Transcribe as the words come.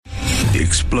The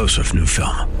explosive new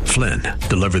film, Flynn,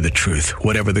 deliver the truth,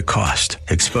 whatever the cost,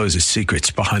 exposes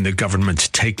secrets behind the government's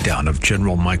takedown of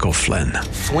General Michael Flynn.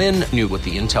 Flynn knew what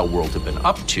the intel world had been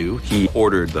up to. He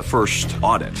ordered the first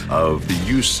audit of the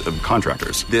use of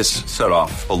contractors. This set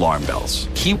off alarm bells.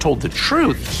 He told the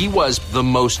truth. He was the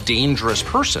most dangerous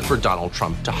person for Donald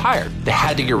Trump to hire. They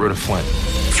had to get rid of Flynn.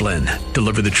 Flynn,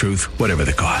 deliver the truth, whatever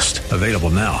the cost. Available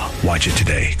now. Watch it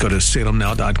today. Go to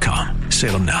salemnow.com.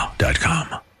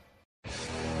 salemnow.com.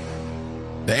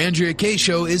 The Andrea Kaye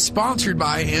Show is sponsored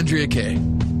by Andrea Kaye.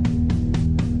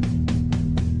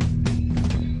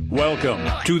 Welcome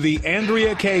to the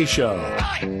Andrea Kaye Show.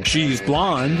 She's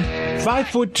blonde,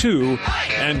 5'2",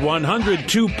 and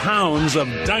 102 pounds of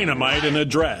dynamite in a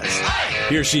dress.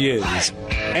 Here she is,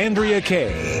 Andrea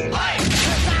Kaye.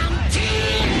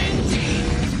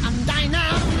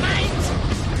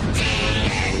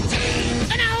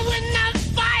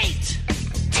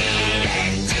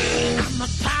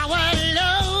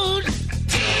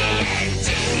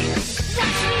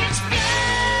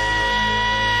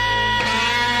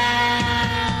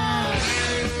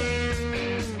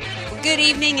 Good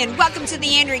evening and welcome to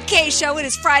the Andrea Kaye Show. It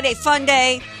is Friday Fun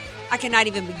Day. I cannot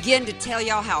even begin to tell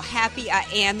y'all how happy I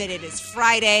am that it is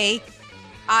Friday.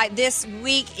 This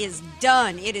week is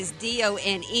done. It is DONE.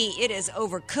 It is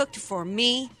overcooked for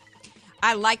me.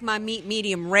 I like my meat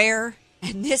medium rare.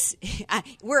 And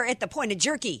we're at the point of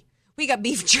jerky. We got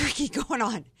beef jerky going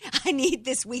on. I need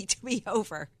this week to be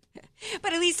over.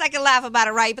 But at least I can laugh about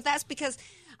it, right? But that's because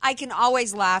I can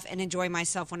always laugh and enjoy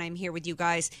myself when I'm here with you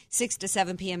guys, 6 to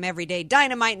 7 p.m. every day.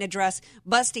 Dynamite in a dress,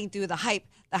 busting through the hype,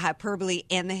 the hyperbole,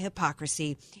 and the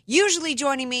hypocrisy. Usually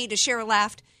joining me to share a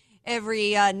laugh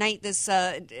every night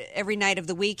of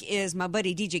the week is my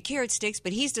buddy DJ Carrot Sticks,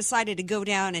 but he's decided to go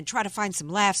down and try to find some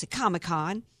laughs at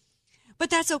Comic-Con. But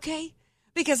that's okay,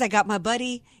 because I got my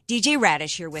buddy DJ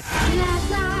Radish here with me.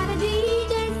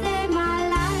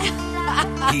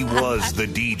 He was the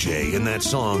DJ in that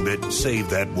song that saved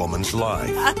that woman's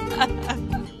life.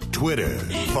 Twitter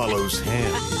follows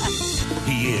him.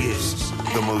 He is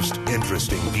the most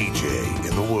interesting DJ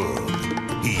in the world.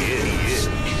 He is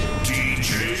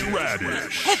DJ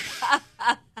Radish.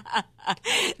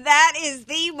 That is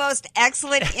the most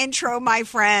excellent intro, my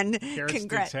friend.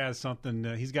 Congrats. Has something.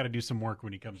 He's got to do some work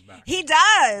when he comes back. He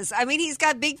does. I mean, he's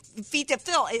got big feet to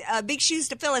fill, big shoes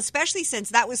to fill, especially since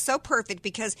that was so perfect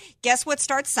because guess what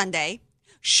starts Sunday?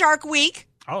 Shark Week.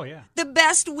 Oh, yeah. The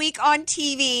best week on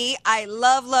TV. I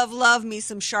love me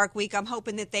some Shark Week. I'm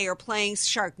hoping that they are playing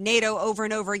Sharknado over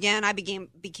and over again. I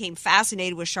became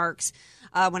fascinated with sharks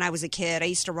when I was a kid. I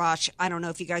used to watch, I don't know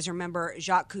if you guys remember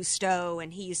Jacques Cousteau,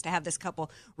 and he used to have this couple,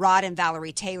 Rod and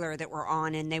Valerie Taylor, that were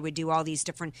on, and they would do all these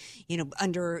different,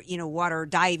 water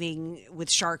diving with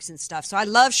sharks and stuff. So I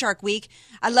love Shark Week.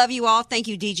 I love you all. Thank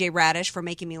you, DJ Radish, for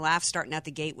making me laugh, starting out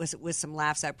the gate with some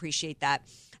laughs. I appreciate that.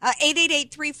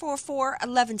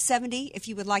 888-344-1170 if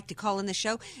you would like to call in the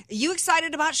show. Are you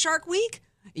excited about Shark Week?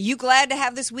 Are you glad to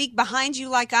have this week behind you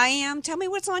like I am? Tell me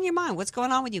what's on your mind. What's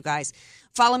going on with you guys?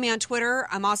 Follow me on Twitter.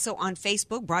 I'm also on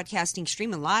Facebook, broadcasting,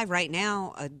 streaming live right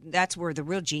now. That's where the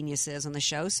real genius is on the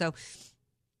show. So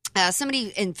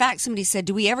somebody said,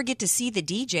 do we ever get to see the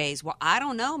DJs? Well, I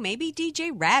don't know. Maybe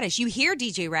DJ Radish. You hear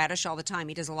DJ Radish all the time.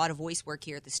 He does a lot of voice work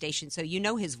here at the station, so you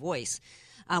know his voice.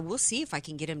 We'll see if I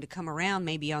can get him to come around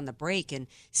maybe on the break and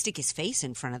stick his face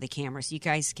in front of the camera so you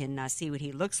guys can see what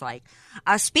he looks like.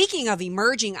 Speaking of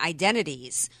emerging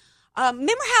identities,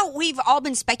 remember how we've all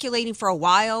been speculating for a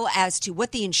while as to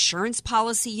what the insurance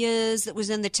policy is that was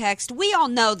in the text? We all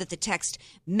know that the text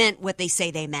meant what they say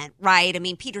they meant, right? I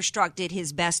mean, Peter Strzok did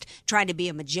his best trying to be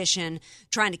a magician,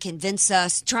 trying to convince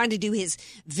us, trying to do his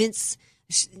Vince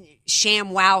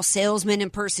ShamWow salesman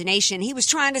impersonation. He was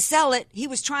trying to sell it. He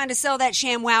was trying to sell that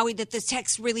ShamWowie that the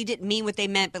text really didn't mean what they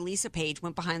meant. But Lisa Page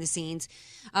went behind the scenes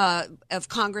of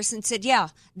Congress and said, yeah,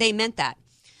 they meant that.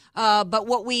 But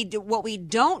what we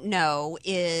don't know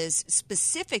is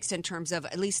specifics in terms of,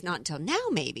 at least not until now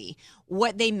maybe,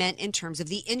 what they meant in terms of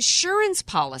the insurance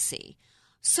policy.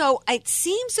 So it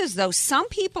seems as though some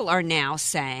people are now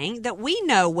saying that we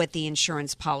know what the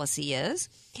insurance policy is,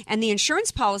 and the insurance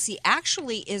policy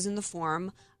actually is in the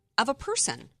form of a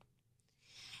person.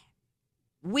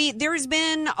 There's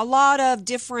been a lot of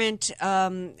different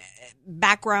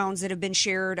backgrounds that have been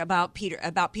shared about Peter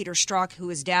Strzok, who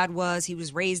his dad was. He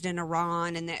was raised in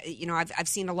Iran, and I've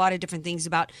seen a lot of different things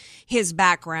about his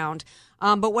background.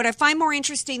 But what I find more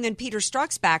interesting than Peter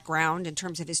Strzok's background in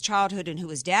terms of his childhood and who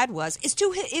his dad was is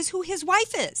who his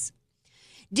wife is.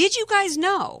 Did you guys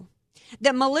know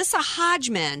that Melissa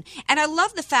Hodgman, and I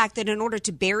love the fact that in order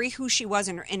to bury who she was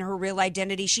in her real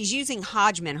identity, she's using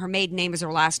Hodgman. Her maiden name is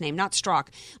her last name, not Strzok.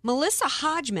 Melissa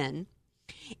Hodgman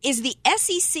is the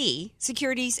SEC,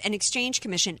 Securities and Exchange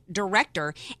Commission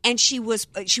director, and she was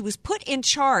put in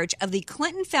charge of the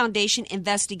Clinton Foundation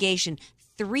investigation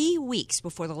 3 weeks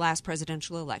before the last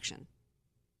presidential election.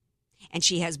 And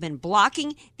she has been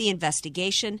blocking the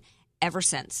investigation ever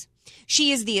since.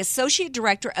 She is the Associate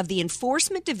Director of the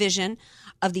Enforcement Division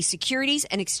of the Securities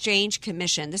and Exchange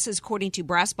Commission. This is according to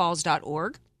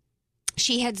brassballs.org.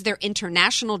 She heads their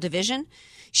international division.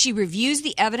 She reviews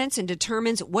the evidence and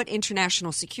determines what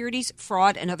international securities,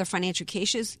 fraud, and other financial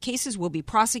cases will be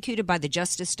prosecuted by the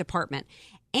Justice Department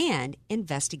and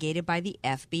investigated by the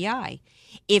FBI.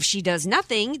 If she does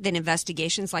nothing, then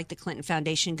investigations like the Clinton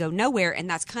Foundation go nowhere, and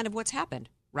that's kind of what's happened,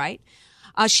 right?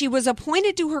 She was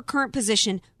appointed to her current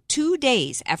position 2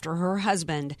 days after her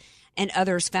husband and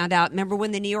others found out. Remember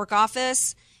when the New York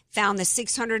office found the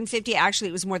 650, actually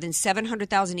it was more than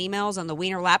 700,000 emails on the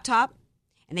Wiener laptop,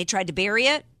 and they tried to bury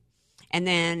it? And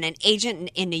then an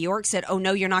agent in New York said, oh,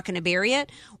 no, you're not going to bury it.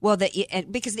 Well,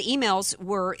 because the emails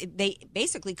they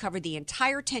basically covered the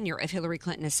entire tenure of Hillary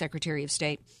Clinton as Secretary of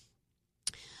State.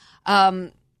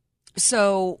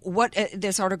 So what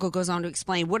this article goes on to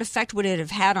explain, what effect would it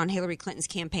have had on Hillary Clinton's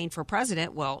campaign for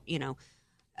president? Well,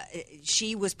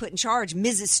 she was put in charge.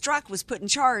 Mrs. Strzok was put in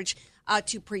charge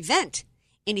to prevent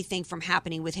anything from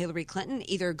happening with Hillary Clinton,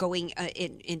 either going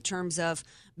in terms of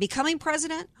becoming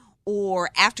president or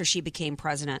after she became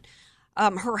president.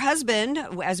 Her husband,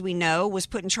 as we know, was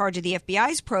put in charge of the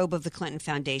FBI's probe of the Clinton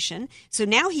Foundation. So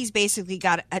now he's basically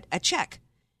got a check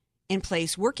in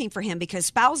place working for him because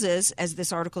spouses, as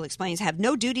this article explains, have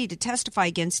no duty to testify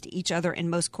against each other in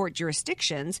most court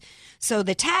jurisdictions. So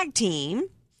the tag team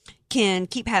can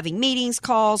keep having meetings,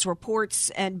 calls, reports,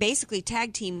 and basically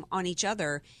tag team on each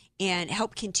other and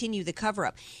help continue the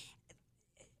cover-up.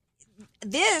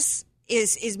 This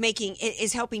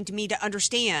is helping me to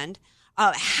understand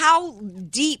how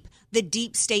deep the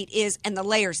deep state is and the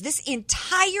layers. This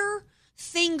entire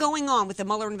thing going on with the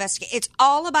Mueller investigation, it's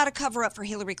all about a cover-up for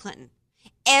Hillary Clinton.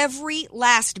 Every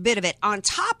last bit of it, on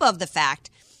top of the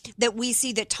fact that we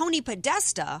see that Tony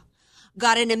Podesta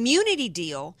got an immunity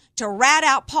deal to rat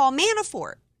out Paul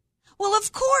Manafort. Well,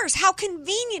 of course, how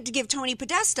convenient to give Tony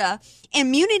Podesta an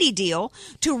immunity deal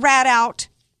to rat out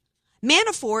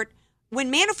Manafort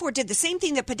when Manafort did the same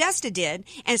thing that Podesta did.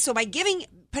 And so by giving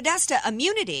Podesta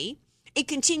immunity, it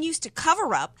continues to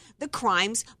cover up the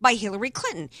crimes by Hillary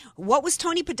Clinton. What was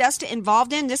Tony Podesta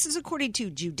involved in? This is according to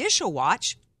Judicial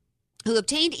Watch, who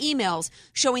obtained emails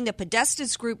showing that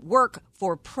Podesta's group work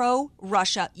for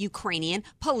pro-Russia Ukrainian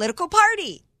political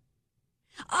party.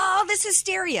 All this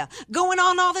hysteria going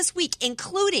on all this week,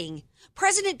 including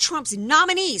President Trump's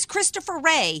nominees, Christopher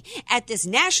Wray, at this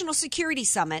National Security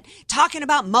Summit, talking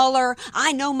about Mueller.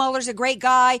 I know Mueller's a great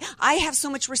guy. I have so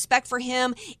much respect for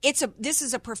him. This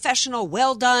is a professional,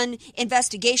 well-done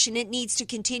investigation. It needs to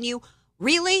continue.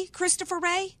 Really, Christopher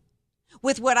Wray?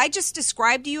 With what I just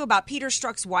described to you about Peter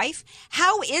Strzok's wife,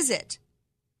 how is it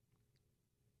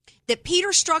that Peter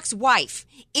Strzok's wife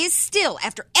is still,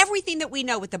 after everything that we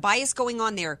know with the bias going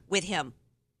on there with him,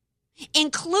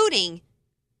 including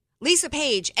Lisa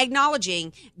Page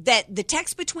acknowledging that the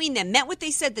text between them meant what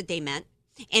they said that they meant,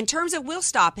 in terms of we'll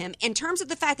stop him, in terms of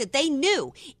the fact that they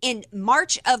knew in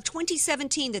March of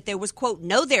 2017 that there was, quote,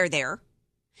 no there.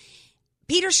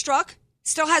 Peter Strzok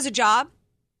still has a job,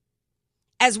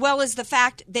 as well as the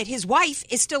fact that his wife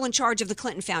is still in charge of the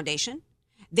Clinton Foundation.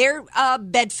 They're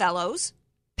bedfellows,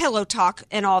 pillow talk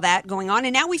and all that going on.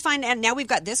 And now we've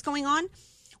got this going on.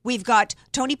 We've got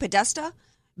Tony Podesta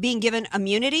being given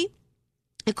immunity.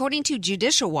 According to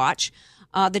Judicial Watch,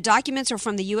 the documents are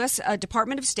from the U.S.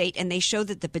 Department of State, and they show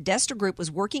that the Podesta group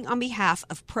was working on behalf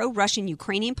of pro-Russian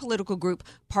Ukrainian political group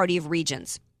Party of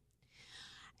Regions.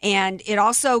 And it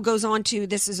also goes on to,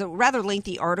 this is a rather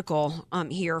lengthy article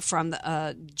here from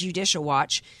the Judicial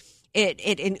Watch.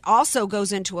 It also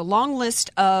goes into a long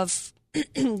list of,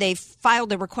 they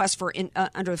filed a request for,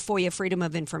 under the FOIA Freedom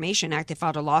of Information Act, they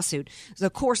filed a lawsuit. So,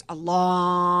 of course, a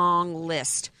long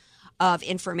list of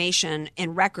information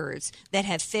and records that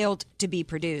have failed to be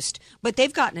produced. But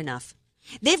they've gotten enough.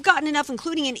 They've gotten enough,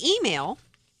 including an email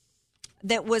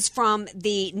that was from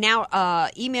the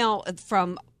email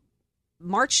from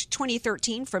March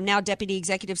 2013 from now Deputy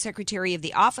Executive Secretary of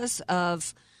the Office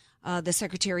of the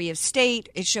Secretary of State.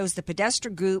 It shows the Podesta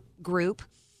group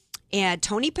and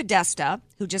Tony Podesta,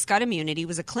 who just got immunity,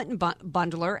 was a Clinton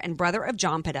bundler and brother of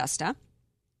John Podesta.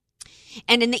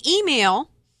 And in the email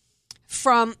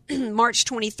from March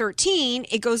 2013,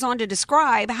 it goes on to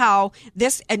describe how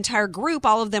this entire group,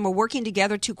 all of them, are working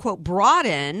together to, quote,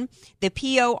 broaden the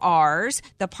PORs,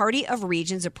 the Party of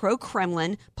Regions, a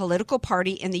pro-Kremlin political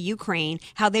party in the Ukraine,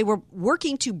 how they were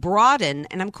working to broaden,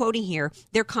 and I'm quoting here,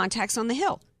 their contacts on the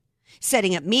Hill,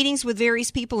 setting up meetings with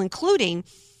various people, including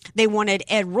they wanted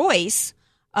Ed Royce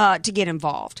to get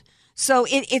involved. So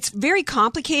it's very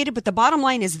complicated, but the bottom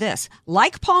line is this.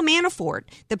 Like Paul Manafort,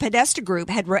 the Podesta Group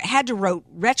had to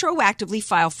retroactively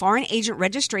file Foreign Agent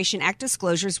Registration Act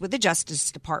disclosures with the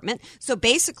Justice Department. So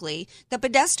basically, the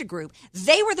Podesta Group,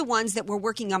 they were the ones that were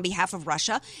working on behalf of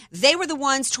Russia. They were the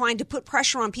ones trying to put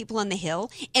pressure on people on the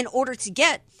Hill in order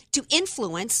to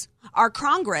influence our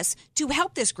Congress to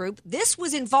help this group. This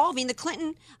was involving the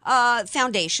Clinton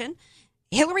Foundation,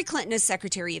 Hillary Clinton as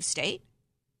Secretary of State.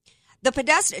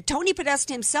 Tony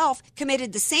Podesta himself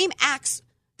committed the same acts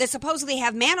that supposedly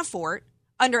had Manafort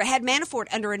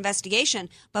under investigation,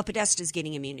 but Podesta's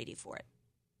getting immunity for it.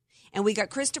 And we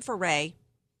got Christopher Wray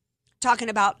talking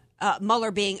about Mueller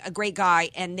being a great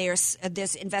guy, and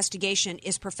this investigation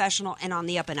is professional and on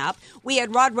the up and up. We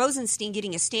had Rod Rosenstein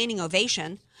getting a standing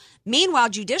ovation. Meanwhile,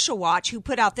 Judicial Watch, who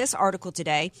put out this article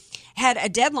today, had a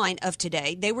deadline of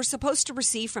today. They were supposed to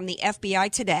receive from the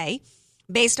FBI today,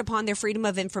 based upon their Freedom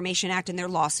of Information Act and their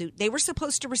lawsuit, they were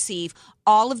supposed to receive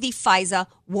all of the FISA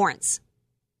warrants.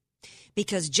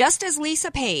 Because just as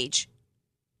Lisa Page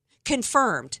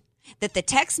confirmed that the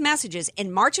text messages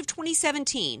in March of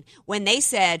 2017, when they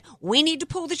said, we need to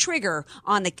pull the trigger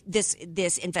on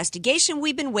this investigation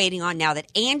we've been waiting on now that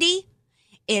Andy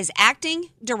is acting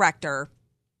director,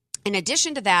 in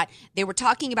addition to that, they were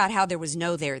talking about how there was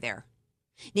no there.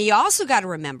 Now, you also got to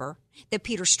remember that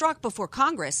Peter Strzok before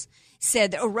Congress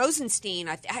said, Rosenstein,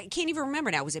 I can't even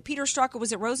remember now, was it Peter Strzok or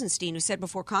was it Rosenstein who said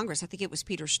before Congress, I think it was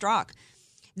Peter Strzok,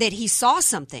 that he saw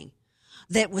something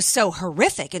that was so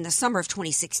horrific in the summer of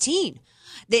 2016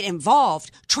 that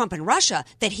involved Trump and Russia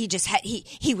that he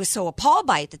was so appalled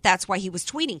by it that's why he was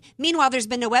tweeting. Meanwhile, there's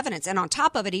been no evidence. And on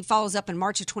top of it, he follows up in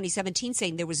March of 2017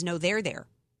 saying there was no there.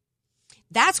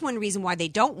 That's one reason why they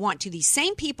don't want to. These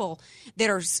same people that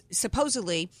are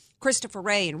supposedly Christopher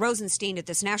Wray and Rosenstein at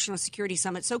this National Security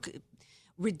Summit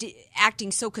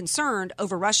acting so concerned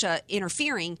over Russia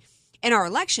interfering in our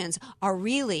elections are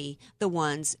really the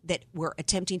ones that were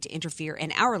attempting to interfere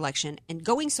in our election and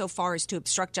going so far as to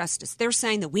obstruct justice. They're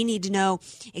saying that we need to know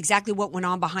exactly what went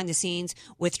on behind the scenes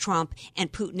with Trump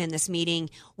and Putin in this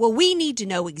meeting. Well, we need to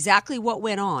know exactly what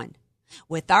went on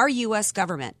with our U.S.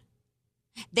 government.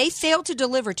 They failed to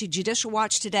deliver to Judicial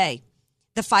Watch today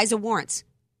the FISA warrants,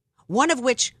 one of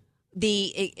which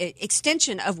the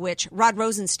extension of which Rod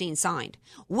Rosenstein signed.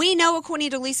 We know, according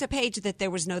to Lisa Page, that there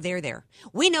was no there.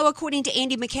 We know, according to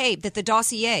Andy McCabe, that the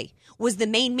dossier was the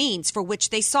main means for which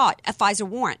they sought a FISA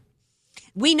warrant.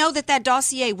 We know that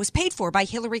dossier was paid for by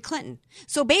Hillary Clinton.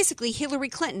 So basically, Hillary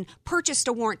Clinton purchased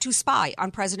a warrant to spy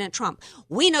on President Trump.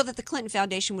 We know that the Clinton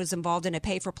Foundation was involved in a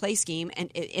pay-for-play scheme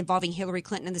involving Hillary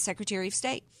Clinton and the Secretary of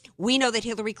State. We know that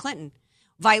Hillary Clinton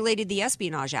violated the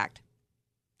Espionage Act.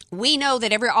 We know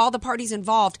that all the parties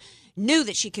involved knew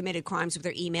that she committed crimes with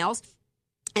their emails,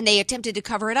 and they attempted to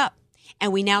cover it up.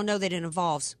 And we now know that it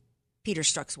involves Peter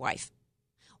Strzok's wife.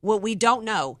 What we don't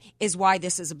know is why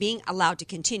this is being allowed to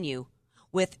continue,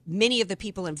 with many of the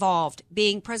people involved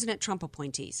being President Trump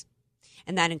appointees.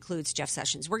 And that includes Jeff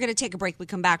Sessions. We're going to take a break. We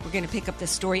come back. We're going to pick up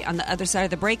this story on the other side of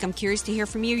the break. I'm curious to hear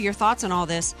from you, your thoughts on all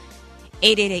this.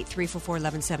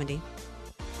 888-344-1170.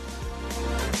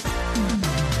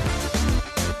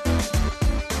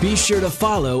 Be sure to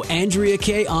follow Andrea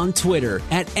Kaye on Twitter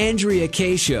at Andrea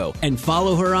Kaye Show and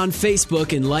follow her on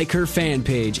Facebook and like her fan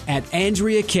page at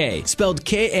Andrea Kaye, spelled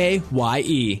Kaye.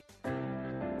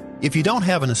 If you don't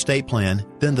have an estate plan,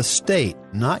 then the state,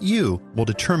 not you, will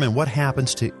determine what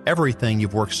happens to everything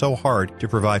you've worked so hard to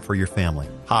provide for your family.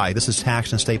 Hi, this is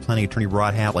tax and estate planning attorney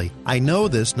Rod Hatley. I know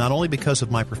this not only because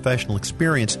of my professional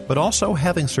experience, but also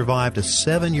having survived a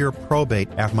 7-year probate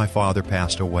after my father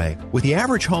passed away. With the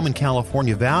average home in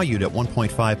California valued at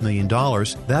 $1.5 million,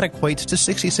 that equates to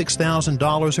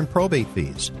 $66,000 in probate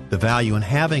fees. The value in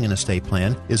having an estate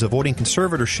plan is avoiding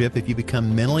conservatorship if you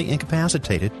become mentally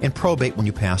incapacitated and probate when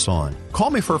you pass on. Call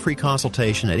me for a free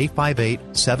consultation at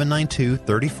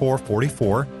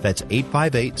 858-792-3444. That's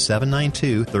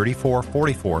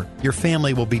 858-792-3444. Your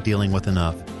family will be dealing with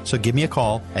enough. So give me a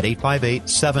call at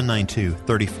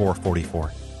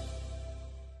 858-792-3444.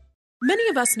 Many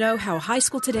of us know how high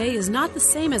school today is not the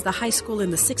same as the high school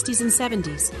in the 60s and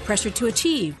 70s. Pressure to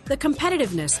achieve, the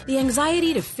competitiveness, the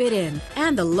anxiety to fit in,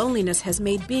 and the loneliness has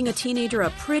made being a teenager a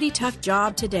pretty tough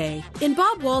job today. In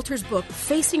Bob Walter's book,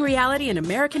 Facing Reality in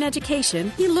American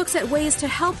Education, he looks at ways to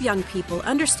help young people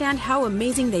understand how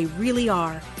amazing they really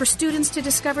are, for students to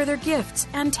discover their gifts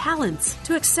and talents,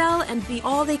 to excel and be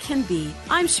all they can be.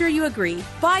 I'm sure you agree.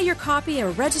 Buy your copy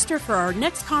or register for our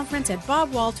next conference at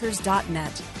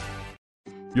bobwalters.net.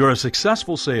 You're a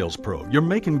successful sales pro. You're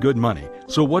making good money.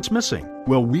 So what's missing?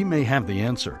 Well, we may have the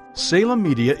answer. Salem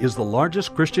Media is the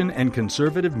largest Christian and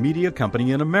conservative media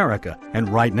company in America. And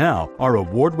right now, our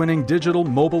award-winning digital,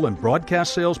 mobile, and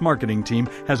broadcast sales marketing team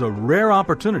has a rare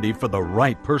opportunity for the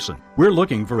right person. We're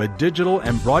looking for a digital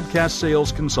and broadcast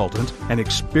sales consultant, an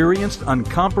experienced,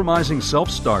 uncompromising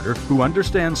self-starter who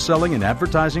understands selling and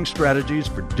advertising strategies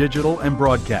for digital and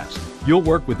broadcast. You'll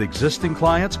work with existing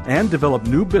clients and develop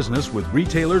new business with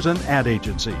retailers and ad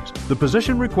agencies. The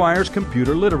position requires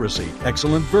computer literacy,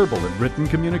 excellent verbal and written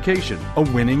communication, a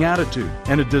winning attitude,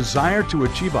 and a desire to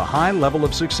achieve a high level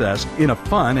of success in a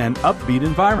fun and upbeat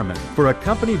environment for a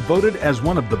company voted as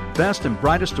one of the best and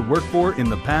brightest to work for in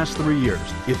the past 3 years.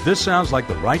 If this sounds like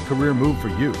the right career move for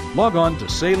you, log on to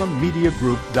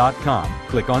SalemMediaGroup.com.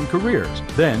 Click on Careers,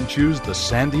 then choose the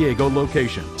San Diego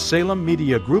location.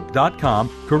 SalemMediaGroup.com,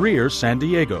 Careers San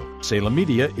Diego. Salem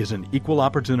Media is an equal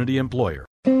opportunity employer.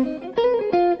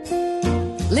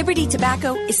 Liberty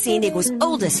Tobacco is San Diego's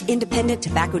oldest independent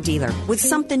tobacco dealer with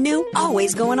something new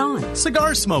always going on.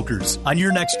 Cigar smokers, on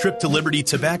your next trip to Liberty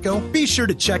Tobacco, be sure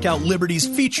to check out Liberty's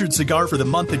featured cigar for the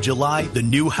month of July, the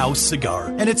New House Cigar.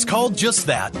 And it's called just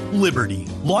that, Liberty.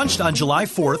 Launched on July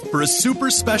 4th for a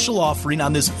super special offering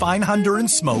on this fine Honduran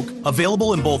smoke,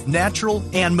 available in both natural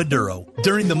and Maduro.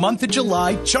 During the month of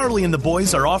July, Charlie and the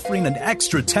boys are offering an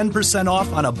extra 10%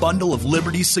 off on a bundle of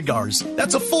Liberty cigars.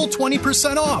 That's a full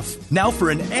 20% off. Now for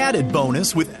an added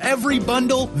bonus, with every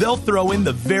bundle, they'll throw in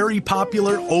the very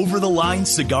popular over-the-line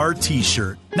cigar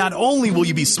t-shirt. Not only will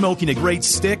you be smoking a great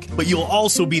stick, but you'll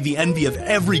also be the envy of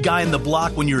every guy in the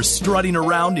block when you're strutting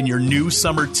around in your new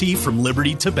summer tee from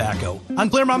Liberty Tobacco on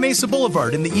Claremont Mesa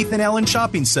Boulevard in the Ethan Allen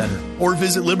Shopping Center, or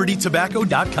visit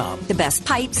LibertyTobacco.com. The best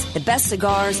pipes, the best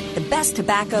cigars, the best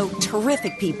tobacco,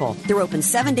 terrific people. They're open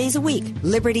 7 days a week.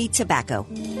 Liberty Tobacco.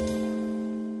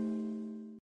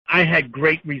 I had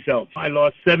great results. I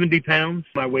lost 70 pounds.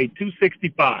 I weighed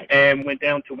 265 and went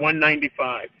down to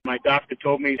 195. My doctor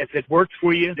told me, if it works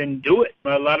for you, then do it.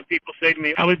 A lot of people say to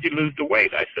me, how did you lose the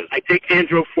weight? I said, I take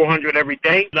Andro 400 every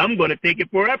day. I'm going to take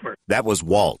it forever. That was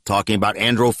Walt talking about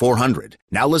Andro 400.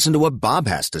 Now listen to what Bob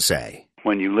has to say.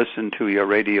 When you listen to your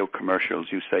radio commercials,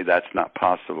 you say that's not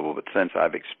possible, but since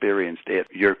I've experienced it,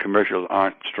 your commercials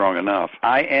aren't strong enough.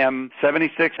 I am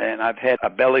 76, and I've had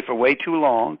a belly for way too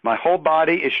long. My whole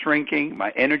body is shrinking. My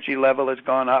energy level has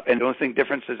gone up, and the only thing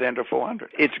difference is Andro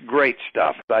 400. It's great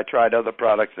stuff. I tried other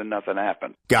products, and nothing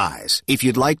happened. Guys, if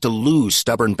you'd like to lose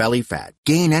stubborn belly fat,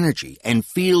 gain energy, and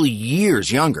feel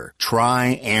years younger,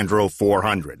 try Andro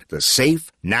 400, the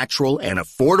safe, natural, and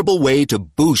affordable way to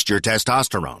boost your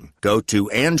testosterone. Go to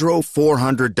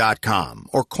andro400.com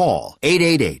or call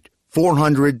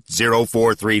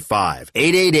 888-400-0435.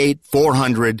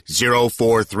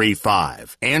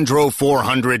 888-400-0435.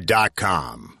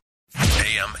 andro400.com.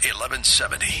 AM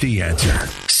 1170. The Answer.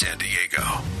 San Diego.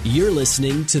 You're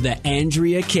listening to The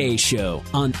Andrea Kaye Show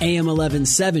on AM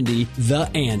 1170, The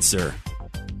Answer.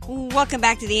 Welcome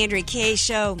back to The Andrea Kaye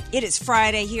Show. It is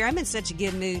Friday here. I'm in such a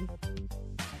good mood.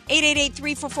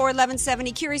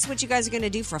 888-344-1170. Curious what you guys are going to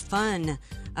do for fun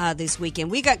this weekend.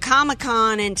 We got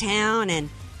Comic-Con in town, and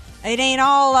it ain't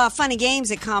all funny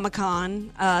games at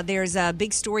Comic-Con. There's a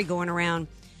big story going around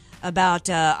about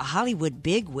a Hollywood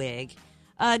bigwig.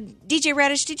 DJ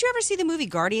Reddish, did you ever see the movie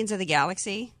Guardians of the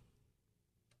Galaxy?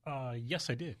 Yes,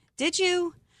 I did. Did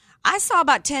you? I saw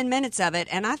about 10 minutes of it,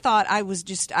 and I thought it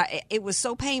was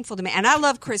so painful to me. And I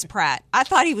love Chris Pratt. I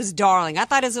thought he was darling. I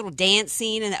thought his little dance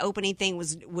scene in the opening thing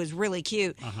was really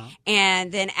cute. Uh-huh.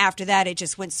 And then after that, it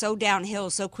just went so downhill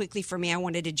so quickly for me, I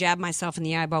wanted to jab myself in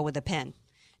the eyeball with a pen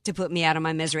to put me out of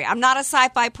my misery. I'm not a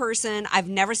sci-fi person. I've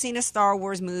never seen a Star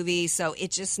Wars movie, so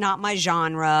it's just not my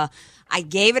genre. I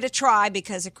gave it a try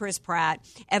because of Chris Pratt.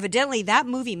 Evidently, that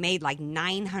movie made like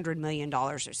 $900 million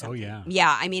or something. Oh, yeah.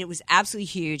 Yeah, I mean, it was absolutely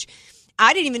huge.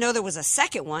 I didn't even know there was a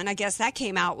second one. I guess that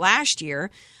came out last year.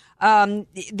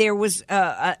 There was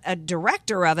a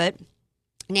director of it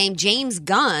named James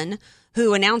Gunn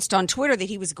who announced on Twitter that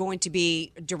he was going to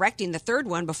be directing the third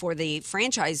one before the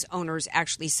franchise owners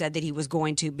actually said that he was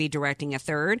going to be directing a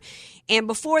third. And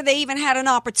before they even had an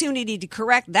opportunity to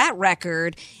correct that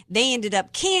record, they ended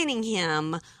up canning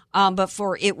him but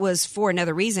it was for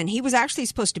another reason. He was actually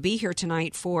supposed to be here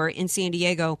tonight in San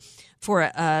Diego for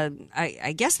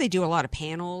I guess they do a lot of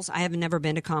panels. I have never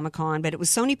been to Comic-Con, but it was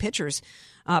Sony Pictures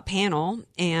panel,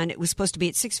 and it was supposed to be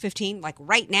at 6:15, like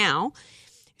right now.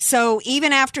 So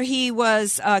even after he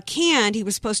was canned, he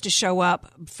was supposed to show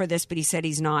up for this, but he said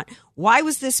he's not. Why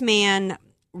was this man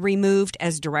removed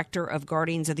as director of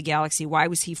Guardians of the Galaxy? Why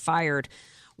was he fired?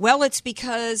 Well, it's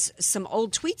because some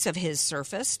old tweets of his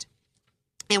surfaced.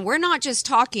 And we're not just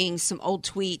talking some old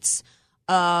tweets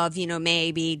of,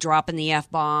 maybe dropping the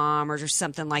F-bomb or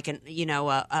something like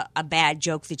a bad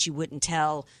joke that you wouldn't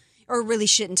tell or really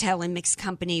shouldn't tell in mixed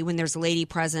company when there's ladies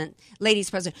present.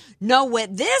 No,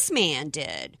 what this man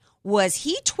did was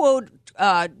he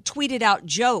tweeted out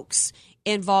jokes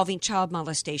involving child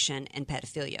molestation and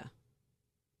pedophilia.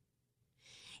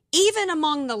 Even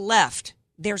among the left,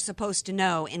 they're supposed to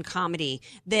know in comedy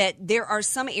that there are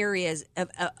some areas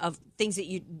of things that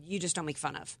you just don't make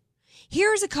fun of.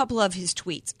 Here's a couple of his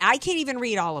tweets. I can't even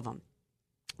read all of them.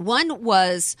 One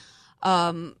was,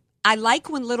 I like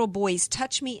when little boys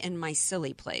touch me in my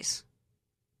silly place.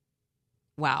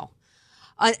 Wow.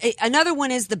 Another one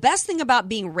is, the best thing about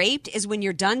being raped is when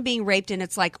you're done being raped and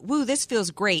it's like, woo, this feels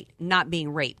great, not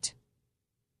being raped.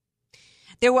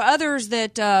 There were others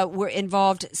that were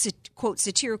involved, quote,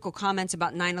 satirical comments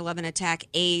about 9/11 attack,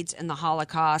 AIDS, and the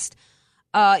Holocaust.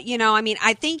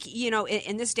 I think,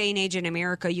 in this day and age in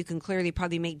America, you can clearly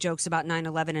probably make jokes about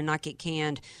 9/11 and not get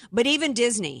canned. But even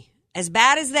Disney, as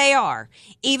bad as they are,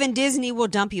 even Disney will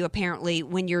dump you, apparently,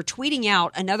 when you're tweeting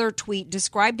out. Another tweet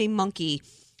described a monkey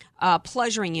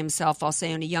pleasuring himself, I'll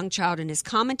say, on a young child, and his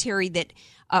commentary that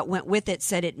went with it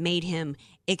said it made him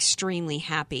extremely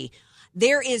happy.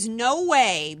 There is no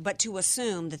way but to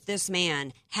assume that this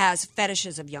man has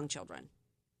fetishes of young children.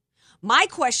 My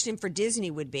question for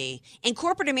Disney would be, in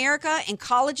corporate America, in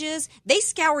colleges, they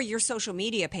scour your social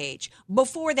media page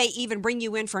before they even bring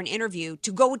you in for an interview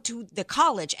to go to the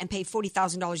college and pay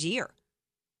 $40,000 a year.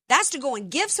 That's to go and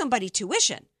give somebody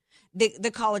tuition.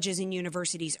 The colleges and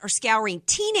universities are scouring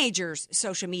teenagers'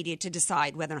 social media to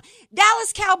decide whether or not.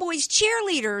 Dallas Cowboys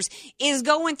cheerleaders is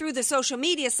going through the social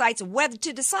media sites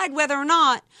to decide whether or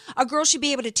not a girl should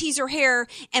be able to tease her hair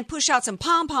and push out some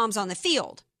pom-poms on the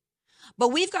field. But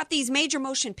we've got these major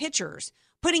motion pictures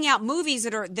putting out movies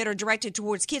that are directed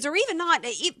towards kids, or even not.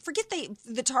 Forget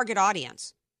the target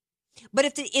audience.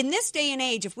 But in this day and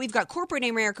age, if we've got corporate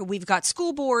America, we've got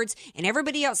school boards and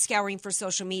everybody else scouring for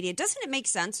social media, doesn't it make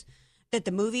sense that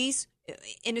the movies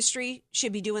industry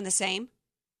should be doing the same?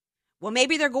 Well,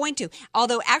 maybe they're going to,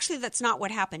 although actually that's not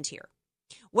what happened here.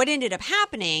 What ended up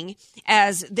happening,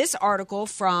 as this article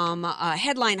from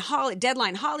Deadline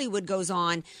Hollywood goes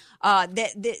on,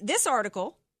 this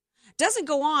article doesn't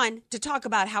go on to talk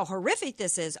about how horrific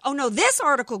this is. Oh, no, this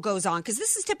article goes on, because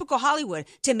this is typical Hollywood,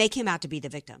 to make him out to be the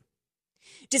victim.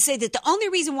 To say that the only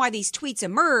reason why these tweets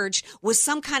emerged was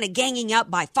some kind of ganging up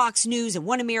by Fox News and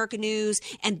One America News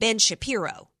and Ben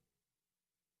Shapiro.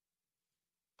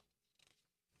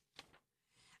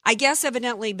 I guess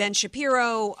evidently Ben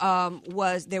Shapiro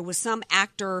there was some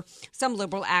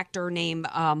liberal actor named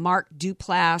Mark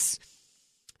Duplass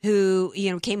who,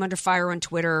 came under fire on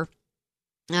Twitter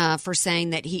for saying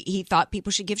that he thought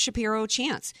people should give Shapiro a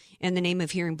chance in the name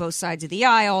of hearing both sides of the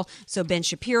aisle. So Ben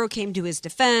Shapiro came to his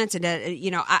defense. And,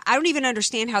 I don't even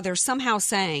understand how they're somehow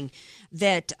saying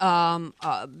that they're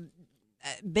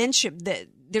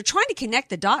trying to connect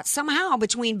the dots somehow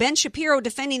between Ben Shapiro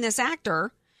defending this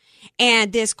actor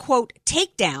and this, quote,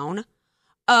 takedown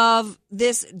of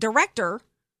this director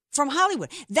from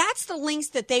Hollywood. That's the lengths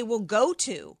that they will go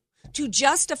to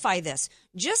justify this.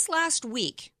 Just last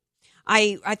week,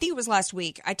 I think it was last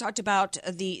week, I talked about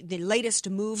the latest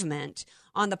movement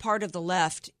on the part of the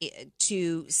left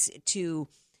to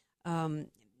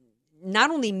not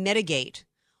only mitigate,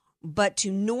 but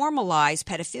to normalize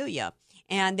pedophilia.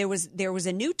 And there was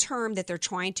a new term that they're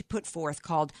trying to put forth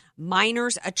called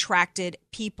minors attracted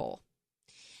people,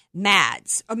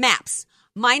 MAPS,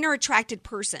 minor attracted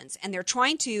persons, and they're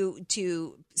trying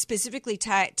to specifically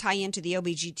tie into the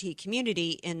LGBT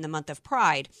community in the month of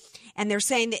Pride. And they're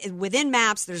saying that within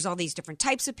MAPS, there's all these different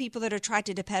types of people that are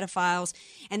attracted to pedophiles,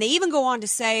 and they even go on to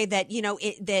say that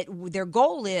that their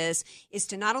goal is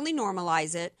to not only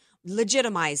normalize it,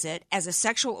 legitimize it as a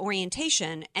sexual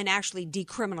orientation, and actually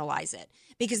decriminalize it.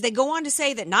 Because they go on to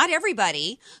say that not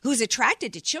everybody who's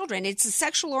attracted to children, it's a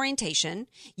sexual orientation.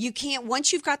 You can't,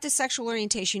 once you've got this sexual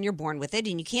orientation, you're born with it,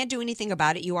 and you can't do anything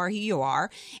about it. You are who you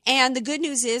are. And the good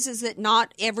news is that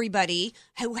not everybody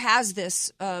who has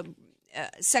this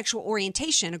sexual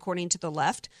orientation, according to the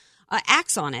left,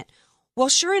 acts on it. Well,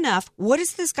 sure enough, what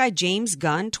does this guy James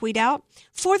Gunn tweet out?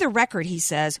 For the record, he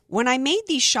says, when I made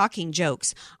these shocking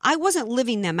jokes, I wasn't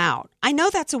living them out. I know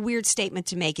that's a weird statement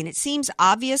to make, and it seems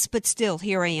obvious, but still,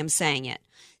 here I am saying it.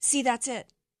 See, that's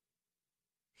it.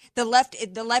 The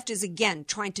left is, again,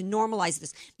 trying to normalize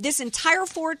this. This entire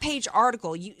forward-page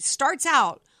article starts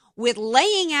out with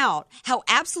laying out how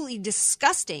absolutely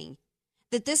disgusting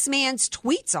that this man's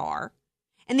tweets are,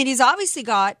 and that he's obviously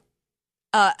got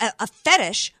a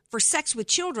fetish for sex with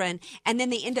children, and then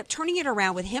they end up turning it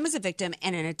around with him as a victim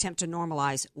in an attempt to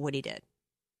normalize what he did.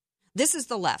 This is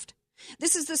the left.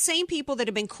 This is the same people that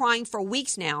have been crying for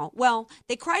weeks now. Well,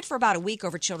 they cried for about a week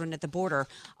over children at the border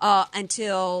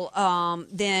until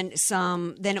then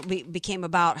it became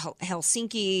about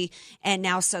Helsinki, and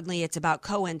now suddenly it's about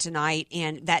Cohen tonight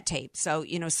and that tape. So,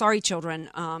 sorry, children,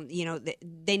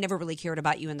 they never really cared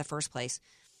about you in the first place.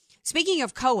 Speaking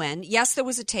of Cohen, yes, there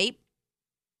was a tape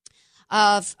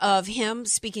of him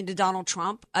speaking to Donald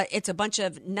Trump. It's a bunch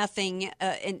of nothing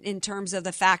in terms of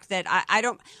the fact that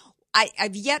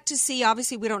I've yet to see,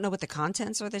 obviously we don't know what the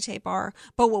contents of the tape are,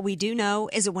 but what we do know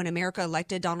is that when America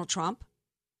elected Donald Trump,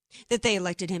 that they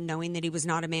elected him knowing that he was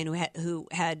not a man who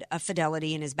had a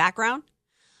fidelity in his background.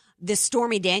 This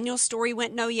Stormy Daniels story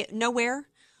went nowhere.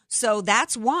 So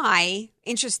that's why,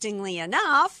 interestingly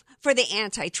enough, for the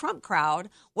anti-Trump crowd,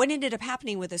 what ended up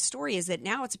happening with this story is that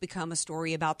now it's become a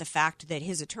story about the fact that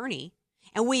his attorney,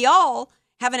 and we all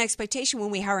have an expectation when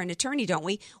we hire an attorney, don't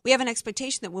we? We have an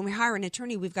expectation that when we hire an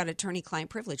attorney, we've got attorney-client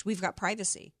privilege. We've got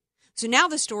privacy. So now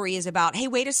the story is about, hey,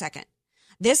 wait a second.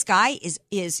 This guy is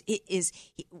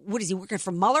what is he working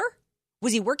for Mueller?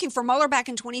 Was he working for Mueller back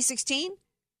in 2016?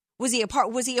 Was he a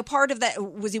part of that?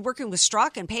 Was he working with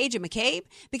Strzok and Page and McCabe?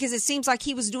 Because it seems like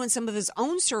he was doing some of his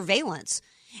own surveillance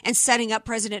and setting up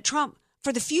President Trump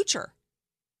for the future.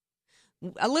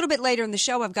 A little bit later in the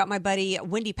show, I've got my buddy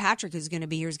Wendy Patrick, who's going to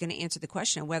be here, is going to answer the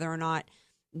question of whether or not,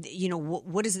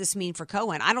 what does this mean for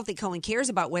Cohen? I don't think Cohen cares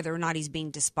about whether or not he's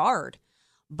being disbarred,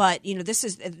 but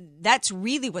that's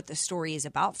really what the story is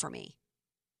about for me.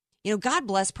 God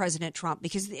bless President Trump,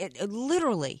 because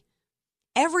literally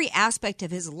every aspect of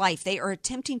his life, they are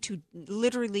attempting to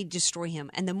literally destroy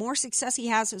him. And the more success he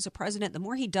has as a president, the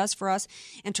more he does for us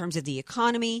in terms of the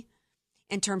economy,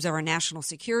 in terms of our national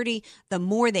security, the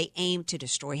more they aim to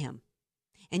destroy him.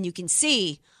 And you can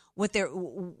see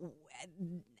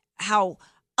how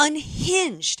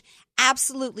unhinged,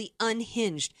 absolutely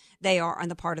unhinged they are on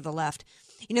the part of the left.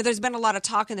 There's been a lot of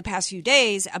talk in the past few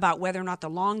days about whether or not the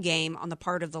long game on the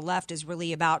part of the left is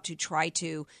really about to try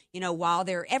to, while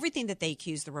everything that they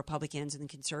accuse the Republicans and the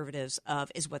conservatives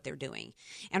of is what they're doing.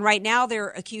 And right now they're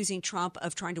accusing Trump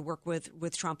of trying to work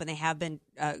with Trump, and they have been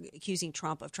accusing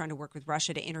Trump of trying to work with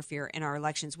Russia to interfere in our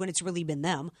elections, when it's really been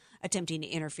them attempting to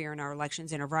interfere in our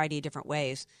elections in a variety of different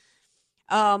ways.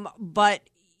 But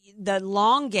the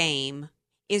long game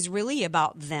is really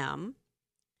about them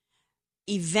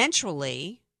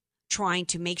eventually trying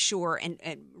to make sure, and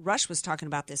Rush was talking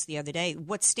about this the other day,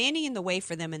 what's standing in the way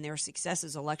for them in their success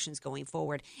as elections going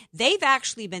forward. They've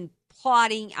actually been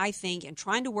plotting, I think, and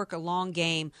trying to work a long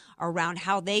game around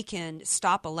how they can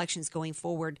stop elections going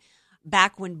forward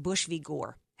back when Bush v.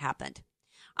 Gore happened.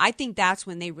 I think that's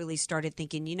when they really started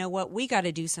thinking, you know what, we got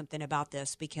to do something about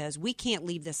this, because we can't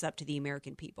leave this up to the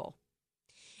American people.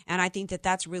 And I think that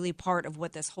that's really part of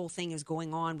what this whole thing is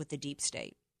going on with the deep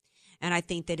state. And I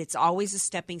think that it's always a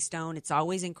stepping stone. It's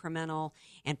always incremental.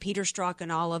 And Peter Strzok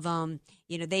and all of them,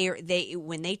 they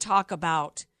when they talk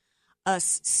about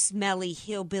us smelly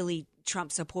hillbilly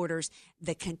Trump supporters,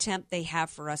 the contempt they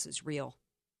have for us is real.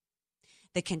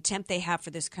 The contempt they have for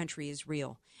this country is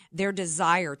real. Their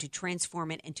desire to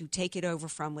transform it and to take it over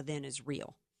from within is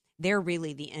real. They're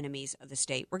really the enemies of the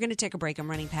state. We're going to take a break. I'm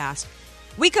running past.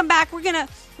 We come back. We're gonna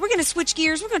switch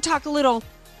gears. We're going to talk a little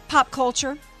pop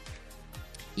culture.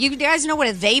 You guys know what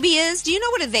a baby is? Do you know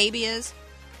what a baby is,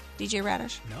 DJ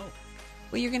Radish? No.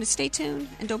 Well, you're going to stay tuned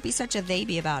and don't be such a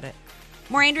baby about it.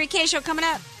 More Andrea Kaye Show coming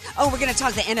up. Oh, we're going to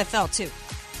talk the NFL, too.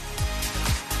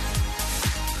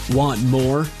 Want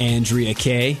more Andrea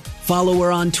Kaye? Follow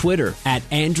her on Twitter at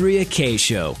Andrea Kaye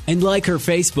Show and like her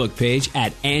Facebook page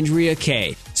at Andrea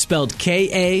Kaye, spelled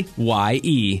Kaye.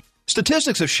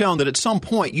 Statistics have shown that at some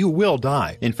point you will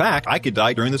die. In fact, I could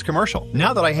die during this commercial.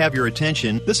 Now that I have your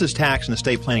attention, this is tax and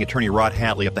estate planning attorney Rod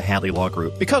Hadley of the Hadley Law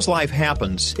Group. Because life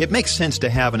happens, it makes sense to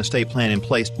have an estate plan in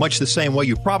place, much the same way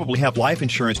you probably have life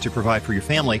insurance to provide for your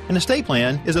family. An estate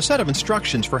plan is a set of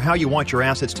instructions for how you want your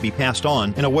assets to be passed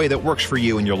on in a way that works for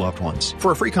you and your loved ones.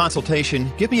 For a free consultation,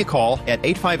 give me a call at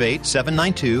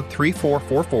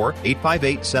 858-792-3444,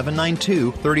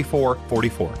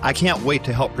 858-792-3444. I can't wait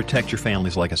to help protect your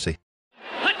family's legacy.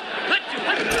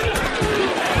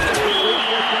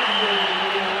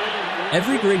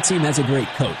 Every great team has a great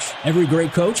coach. Every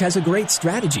great coach has a great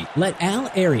strategy. Let Al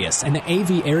Arias and the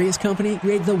AV Arias Company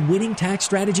create the winning tax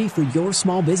strategy for your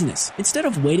small business. Instead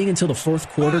of waiting until the fourth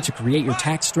quarter to create your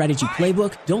tax strategy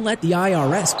playbook, don't let the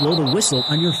IRS blow the whistle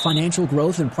on your financial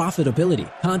growth and profitability.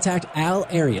 Contact Al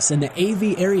Arias and the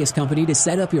AV Arias Company to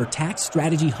set up your tax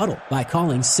strategy huddle by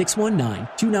calling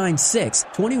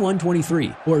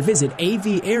 619-296-2123 or visit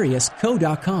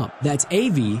avariasco.com. That's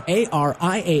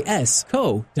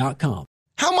avariasco.com.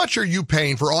 How much are you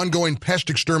paying for ongoing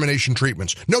pest extermination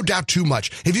treatments? No doubt too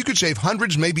much. If you could save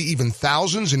hundreds, maybe even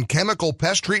thousands in chemical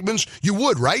pest treatments, you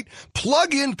would, right?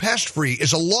 Plug-in Pest Free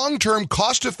is a long-term,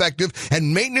 cost-effective,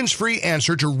 and maintenance-free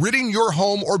answer to ridding your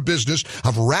home or business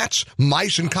of rats,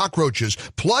 mice, and cockroaches.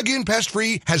 Plug-in Pest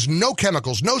Free has no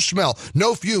chemicals, no smell,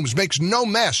 no fumes, makes no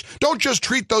mess. Don't just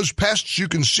treat those pests you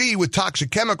can see with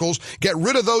toxic chemicals. Get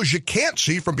rid of those you can't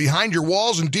see from behind your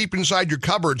walls and deep inside your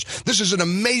cupboards. This is an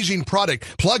amazing product.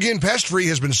 Plug-in Pest Free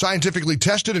has been scientifically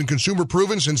tested and consumer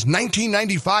proven since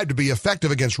 1995 to be effective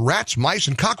against rats, mice,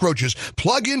 and cockroaches.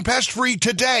 Plug-in Pest Free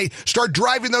today. Start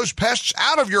driving those pests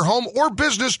out of your home or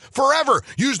business forever.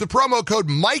 Use the promo code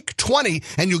MIKE20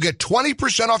 and you'll get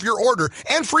 20% off your order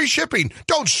and free shipping.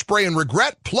 Don't spray and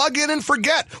regret. Plug in and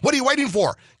forget. What are you waiting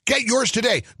for? Get yours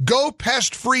today.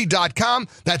 GoPestFree.com.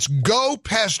 That's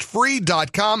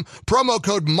GoPestFree.com. Promo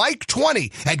code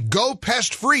MIKE20 at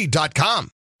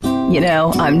GoPestFree.com. You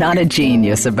know, I'm not a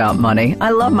genius about money.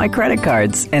 I love my credit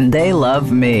cards, and they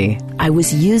love me. I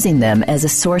was using them as a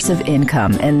source of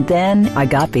income, and then I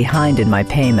got behind in my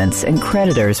payments, and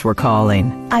creditors were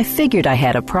calling. I figured I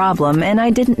had a problem, and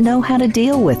I didn't know how to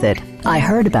deal with it. I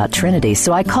heard about Trinity,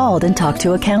 so I called and talked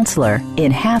to a counselor.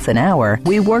 In half an hour,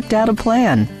 we worked out a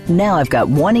plan. Now I've got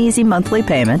one easy monthly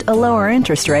payment, a lower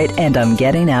interest rate, and I'm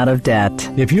getting out of debt.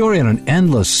 If you're in an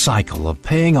endless cycle of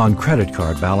paying on credit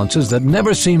card balances that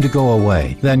never seem to go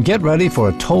away, then get ready for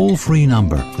a toll-free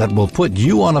number that will put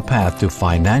you on a path to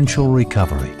financial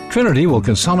recovery. Trinity will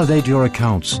consolidate your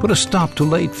accounts, put a stop to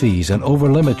late fees and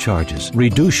over-limit charges,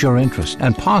 reduce your interest,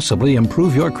 and possibly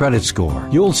improve your credit score.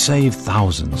 You'll save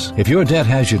thousands. If your debt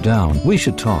has you down, we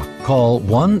should talk. Call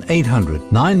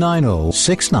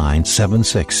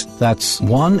 1-800-990-6976. That's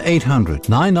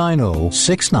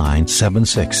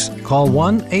 1-800-990-6976. Call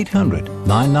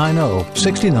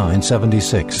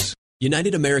 1-800-990-6976.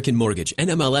 United American Mortgage,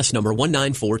 NMLS number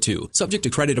 1942. Subject to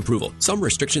credit approval. Some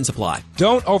restrictions apply.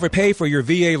 Don't overpay for your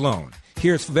VA loan.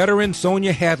 Here's veteran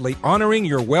Sonia Hadley honoring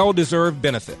your well-deserved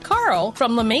benefit. Carl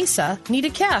from La Mesa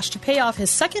needed cash to pay off his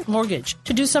second mortgage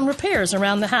to do some repairs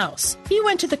around the house. He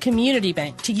went to the community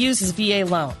bank to use his VA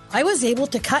loan. I was able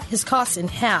to cut his costs in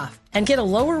half and get a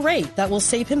lower rate that will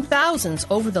save him thousands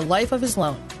over the life of his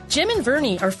loan. Jim and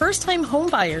Vernie are first-time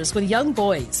homebuyers with young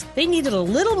boys. They needed a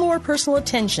little more personal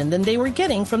attention than they were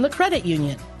getting from the credit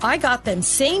union. I got them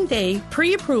same-day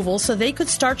pre-approval so they could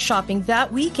start shopping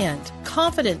that weekend,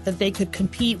 confident that they could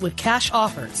compete with cash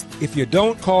offers. If you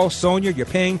don't call Sonia, you're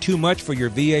paying too much for your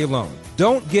VA loan.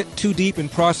 Don't get too deep in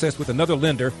process with another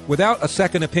lender without a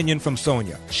second opinion from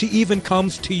Sonia. She even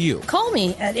comes to you. Call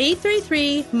me at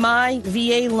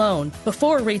 833-MY-VA-LOAN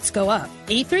before rates go up.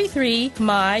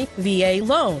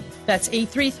 833-MY-VA-LOAN. That's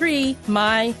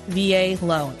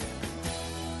 833-MY-VA-LOAN.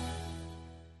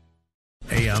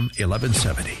 AM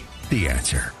 1170, The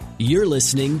Answer. You're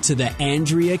listening to The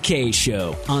Andrea Kaye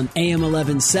Show on AM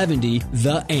 1170,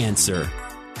 The Answer.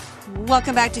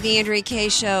 Welcome back to the Andrea Kaye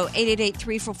Show,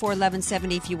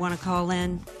 888-344-1170 if you want to call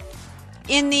in.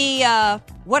 In the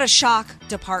What a Shock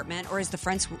department, or as the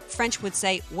French would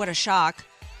say, what a shock,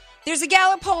 there's a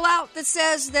Gallup poll out that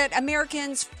says that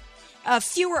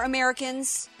fewer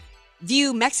Americans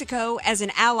view Mexico as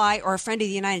an ally or a friend of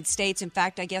the United States. In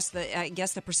fact, I guess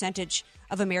the percentage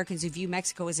of Americans who view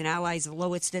Mexico as an ally is the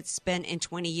lowest it's been in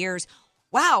 20 years.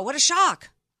 Wow, what a shock.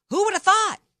 Who would have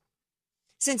thought?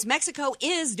 Since Mexico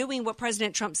is doing what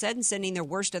President Trump said and sending their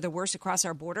worst of the worst across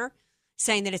our border,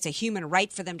 saying that it's a human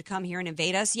right for them to come here and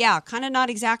invade us, yeah, kind of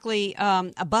not exactly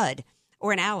a bud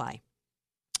or an ally.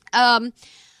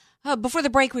 Before the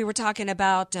break, we were talking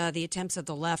about the attempts of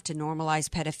the left to normalize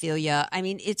pedophilia. I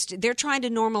mean, they're trying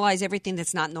to normalize everything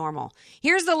that's not normal.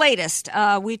 Here's the latest.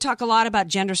 We talk a lot about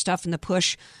gender stuff and the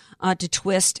push to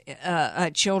twist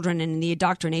children and the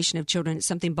indoctrination of children. It's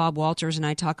something Bob Walters and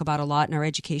I talk about a lot in our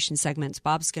education segments.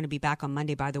 Bob's going to be back on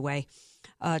Monday, by the way,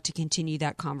 to continue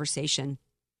that conversation,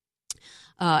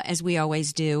 as we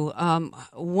always do.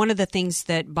 One of the things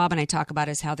that Bob and I talk about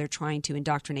is how they're trying to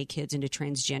indoctrinate kids into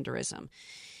transgenderism.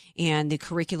 And the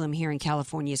curriculum here in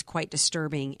California is quite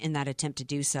disturbing in that attempt to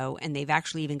do so. And they've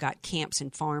actually even got camps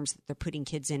and farms that they're putting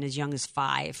kids in as young as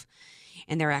 5.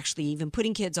 and they're actually even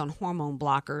putting kids on hormone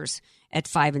blockers at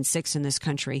 5 and 6 in this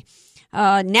country.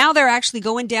 Now they're actually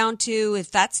going down to,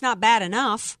 if that's not bad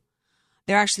enough,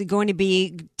 they're actually going to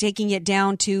be taking it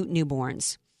down to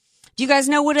newborns. Do you guys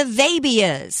know what a baby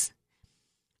is?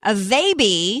 A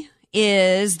baby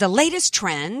is the latest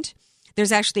trend.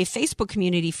 There's actually a Facebook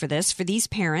community for this, for these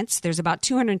parents. There's about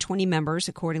 220 members,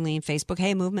 accordingly, in Facebook.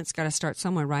 Hey, movement's got to start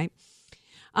somewhere, right?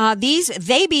 These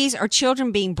babies are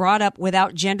children being brought up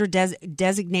without gender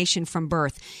designation from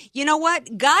birth. You know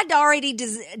what? God already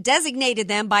designated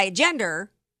them by a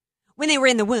gender when they were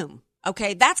in the womb.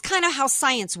 Okay, that's kind of how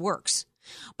science works.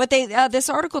 But this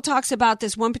article talks about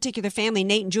this one particular family,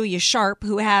 Nate and Julia Sharp,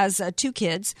 who has 2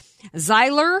 kids,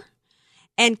 Zyler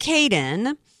and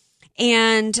Caden.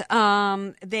 And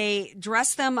they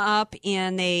dress them up,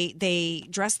 and they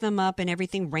dress them up in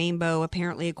everything rainbow,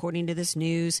 apparently, according to this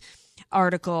news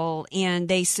article. And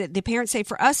they said, the parents say,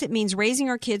 for us, it means raising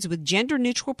our kids with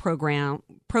gender-neutral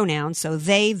pronouns, so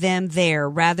they, them, their,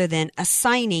 rather than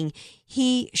assigning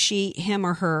he, she, him,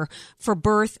 or her for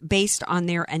birth based on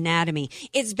their anatomy.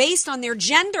 It's based on their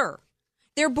gender.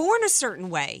 They're born a certain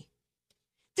way.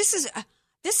 This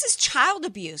is child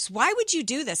abuse. Why would you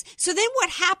do this? So then what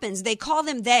happens? They call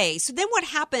them they. So then what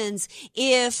happens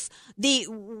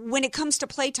when it comes to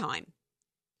playtime?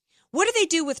 What do they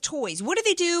do with toys? What do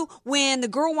they do when the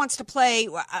girl wants to play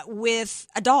with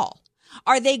a doll?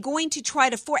 Are they going to try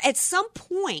to at some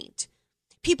point,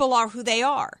 people are who they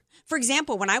are. For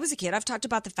example, when I was a kid, I've talked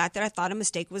about the fact that I thought a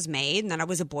mistake was made and that I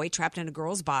was a boy trapped in a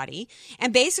girl's body.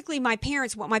 And basically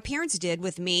what my parents did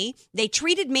with me, they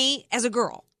treated me as a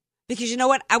girl. Because you know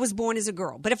what? I was born as a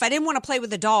girl. But if I didn't want to play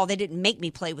with a doll, they didn't make me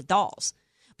play with dolls.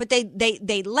 But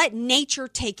they let nature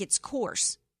take its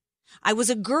course. I was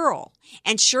a girl.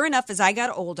 And sure enough, as I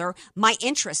got older, my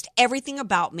interest, everything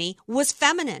about me was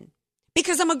feminine.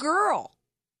 Because I'm a girl.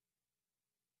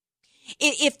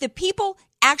 If the people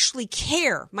actually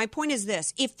care, my point is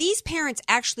this, if these parents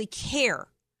actually care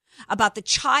about the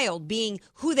child being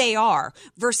who they are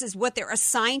versus what they're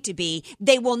assigned to be,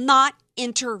 they will not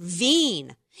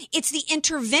intervene. It's the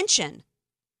intervention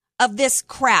of this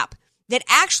crap that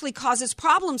actually causes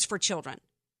problems for children.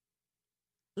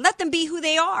 Let them be who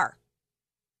they are.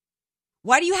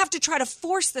 Why do you have to try to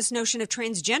force this notion of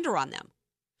transgender on them?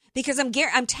 Because I'm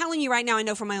telling you right now, I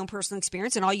know from my own personal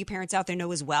experience, and all you parents out there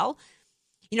know as well.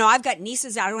 You know, I've got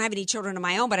nieces. I don't have any children of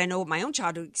my own, but I know what my own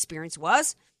childhood experience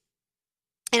was.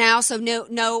 And I also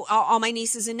know all my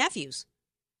nieces and nephews.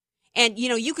 And, you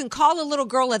know, you can call a little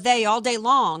girl a they all day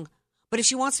long, but if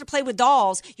she wants to play with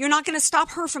dolls, you're not going to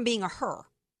stop her from being a her.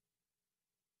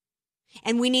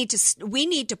 And we need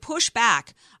to push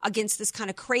back against this kind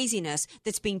of craziness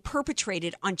that's being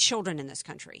perpetrated on children in this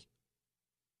country.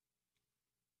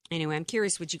 Anyway, I'm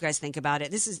curious what you guys think about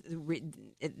it. This is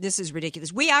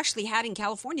ridiculous. We actually had in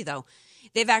California, though,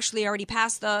 they've actually already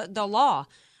passed the law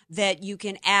that you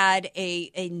can add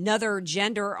another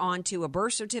gender onto a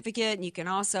birth certificate, and you can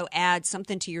also add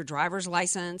something to your driver's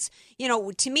license. You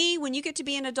know, to me, when you get to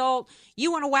be an adult,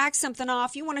 you want to wax something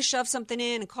off, you want to shove something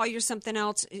in and call yourself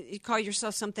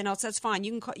something else. That's fine.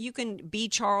 You can be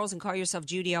Charles and call yourself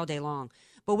Judy all day long.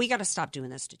 But we got to stop doing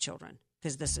this to children,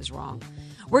 because this is wrong.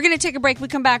 We're going to take a break. We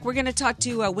come back. We're going to talk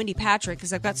to Wendy Patrick,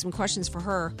 because I've got some questions for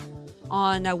her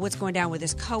on what's going down with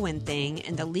this Cohen thing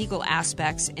and the legal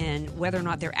aspects and whether or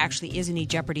not there actually is any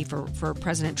jeopardy for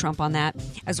President Trump on that,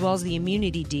 as well as the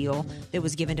immunity deal that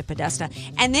was given to Podesta.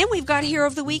 And then we've got Hero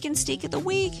of the Week and Steak of the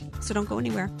Week. So don't go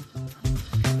anywhere.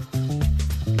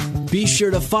 Be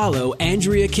sure to follow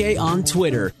Andrea Kaye on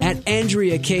Twitter at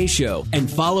Andrea Kaye Show, and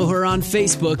follow her on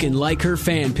Facebook and like her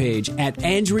fan page at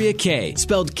Andrea Kaye,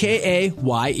 spelled Kaye.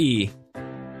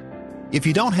 If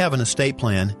you don't have an estate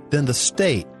plan, then the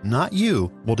state, not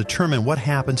you, will determine what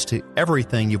happens to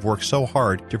everything you've worked so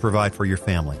hard to provide for your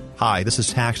family. Hi, this is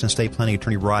tax and estate planning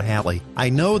attorney Rod Hatley. I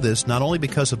know this not only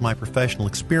because of my professional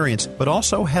experience, but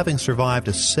also having survived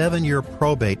a 7-year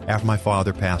probate after my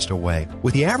father passed away.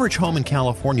 With the average home in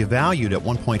California valued at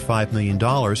 $1.5 million,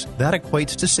 that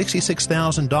equates to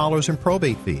 $66,000 in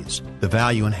probate fees. The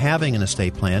value in having an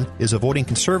estate plan is avoiding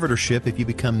conservatorship if you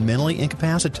become mentally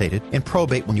incapacitated, and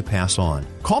probate when you pass on.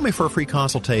 Call me for a free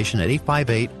consultation at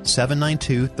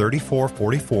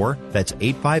 858-792-3444. That's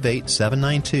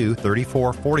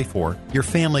 858-792-3444. Your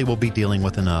family will be dealing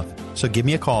with enough. So give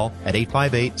me a call at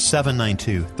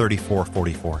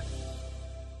 858-792-3444.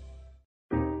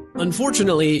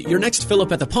 Unfortunately, your next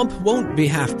fill-up at the pump won't be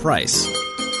half price.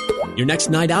 Your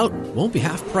next night out won't be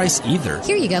half price either.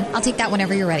 Here you go. I'll take that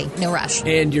whenever you're ready. No rush.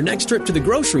 And your next trip to the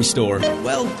grocery store,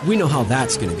 well, we know how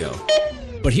that's going to go.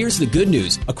 But here's the good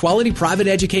news. A quality private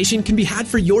education can be had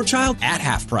for your child at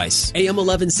half price. AM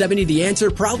 1170 The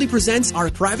Answer proudly presents our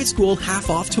private school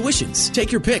half-off tuitions.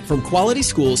 Take your pick from quality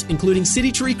schools, including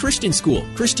City Tree Christian School,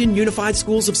 Christian Unified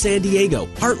Schools of San Diego,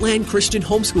 Heartland Christian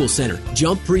Homeschool Center,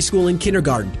 Jump Preschool and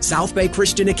Kindergarten, South Bay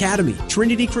Christian Academy,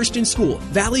 Trinity Christian School,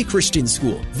 Valley Christian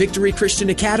School, Victory Christian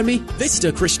Academy,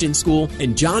 Vista Christian School,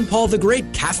 and John Paul the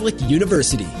Great Catholic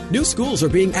University. New schools are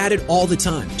being added all the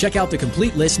time. Check out the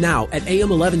complete list now at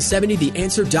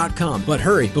am1170theanswer.com. But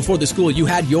hurry, before the school you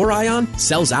had your eye on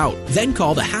sells out. Then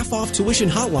call the half-off tuition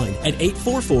hotline at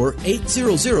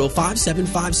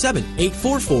 844-800-5757.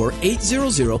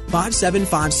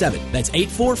 844-800-5757. That's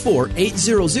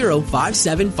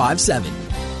 844-800-5757.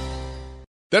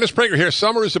 Dennis Prager here.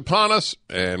 Summer is upon us,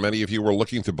 and many of you are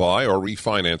looking to buy or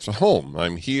refinance a home.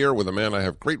 I'm here with a man I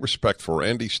have great respect for,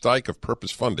 Andy Steich of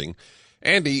Purpose Funding.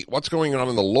 Andy, what's going on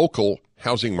in the local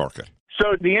housing market?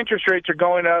 So the interest rates are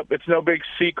going up. It's no big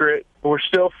secret. We're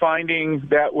still finding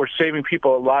that we're saving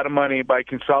people a lot of money by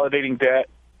consolidating debt,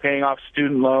 paying off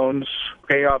student loans,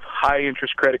 paying off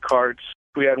high-interest credit cards.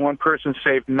 We had one person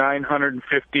save $950,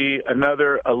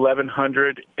 another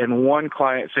 $1,100, and one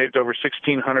client saved over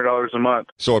 $1,600 a month.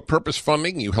 So at Purpose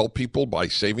Funding, you help people by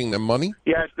saving them money?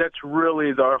 Yes, that's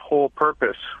really our whole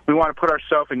purpose. We want to put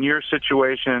ourselves in your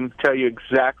situation, tell you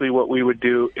exactly what we would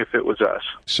do if it was us.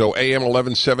 So AM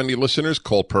 1170 listeners,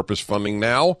 call Purpose Funding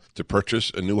now to purchase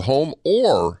a new home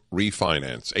or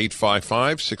refinance.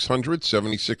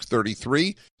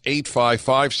 855-600-7633,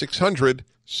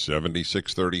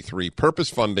 855-600-7633. Purpose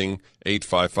Funding,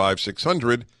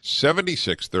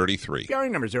 855-600-7633. PRA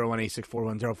number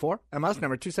 018641104, MS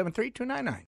number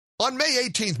 273299. On May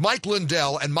 18th, Mike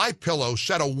Lindell and MyPillow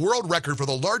set a world record for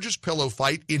the largest pillow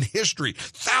fight in history.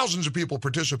 Thousands of people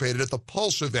participated at the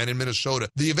Pulse event in Minnesota.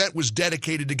 The event was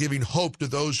dedicated to giving hope to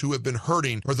those who have been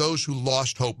hurting or those who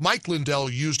lost hope. Mike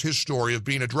Lindell used his story of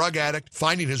being a drug addict,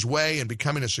 finding his way, and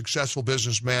becoming a successful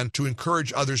businessman to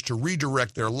encourage others to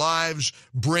redirect their lives,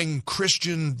 bring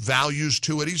Christian values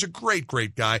to it. He's a great,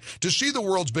 great guy. To see the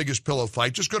world's biggest pillow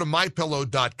fight, just go to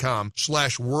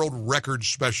mypillow.com/world record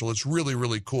special. It's really,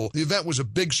 really cool. The event was a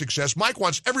big success. Mike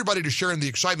wants everybody to share in the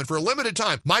excitement. For a limited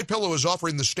time, MyPillow is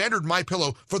offering the standard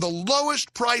MyPillow for the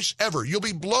lowest price ever. You'll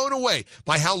be blown away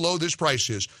by how low this price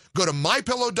is. Go to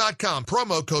mypillow.com,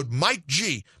 promo code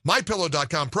MikeG.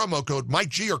 MyPillow.com, promo code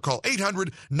MikeG, or call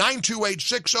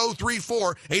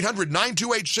 800-928-6034.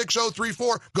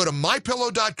 800-928-6034. Go to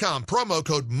mypillow.com, promo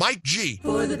code MikeG.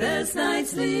 For the best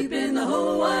night's sleep in the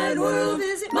whole wide world,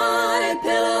 visit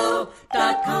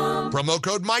mypillow.com. Promo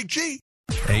code MikeG.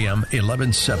 AM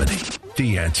 1170,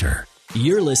 The Answer.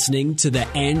 You're listening to The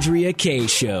Andrea Kaye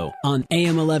Show on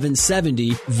AM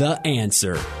 1170, The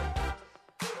Answer.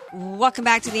 Welcome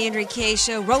back to The Andrea Kaye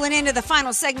Show. Rolling into the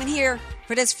final segment here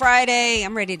for this Friday.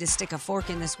 I'm ready to stick a fork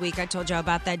in this week. I told you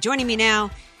about that. Joining me now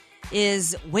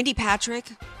is Wendy Patrick,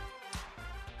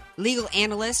 legal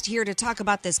analyst, here to talk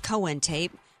about this Cohen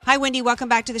tape. Hi, Wendy. Welcome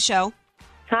back to the show.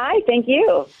 Hi, thank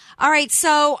you. All right,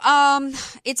 so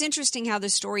it's interesting how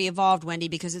this story evolved, Wendy,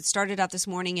 because it started out this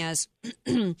morning as,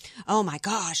 oh my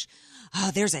gosh,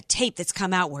 there's a tape that's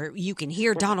come out where you can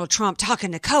hear Donald Trump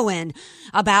talking to Cohen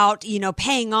about,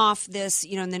 paying off this,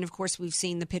 and then of course we've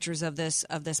seen the pictures of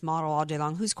this model all day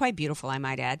long, who's quite beautiful, I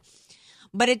might add.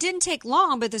 But it didn't take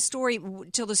long,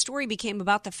 till the story became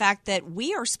about the fact that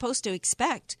we are supposed to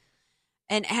expect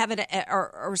and have it,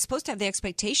 are supposed to have the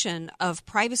expectation of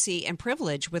privacy and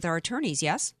privilege with our attorneys,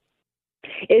 yes?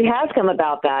 It has come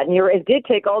about that, and it did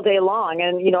take all day long.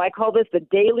 And, I call this the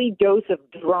daily dose of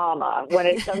drama when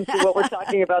it comes to what we're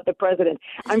talking about the president.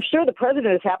 I'm sure the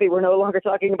president is happy we're no longer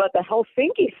talking about the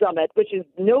Helsinki summit, which is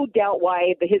no doubt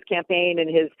why his campaign and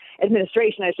his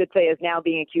administration, I should say, is now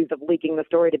being accused of leaking the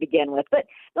story to begin with. But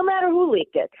no matter who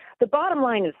leaked it, the bottom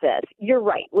line is this. You're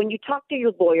right. When you talk to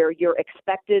your lawyer, you're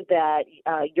expected that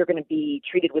you're going to be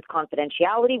treated with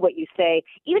confidentiality, what you say,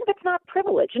 even if it's not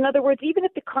privileged. In other words, even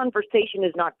if the conversation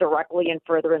is not directly in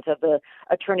furtherance of the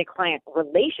attorney-client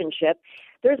relationship,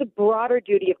 there's a broader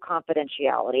duty of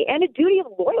confidentiality and a duty of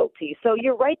loyalty. So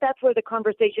you're right, that's where the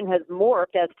conversation has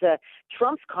morphed as to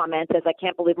Trump's comments, as I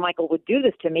can't believe Michael would do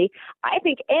this to me. I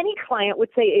think any client would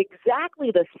say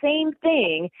exactly the same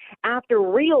thing after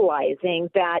realizing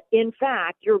that, in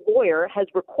fact, your lawyer has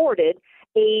recorded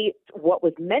what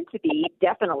was meant to be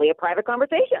definitely a private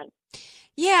conversation.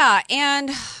 Yeah, and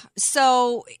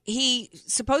so he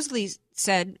supposedly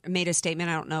made a statement,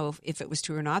 I don't know if it was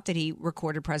true or not, that he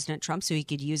recorded President Trump so he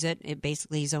could use it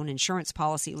basically his own insurance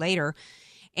policy later.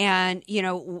 And,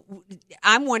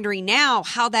 I'm wondering now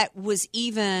how that was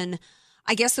even,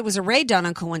 I guess there was a raid done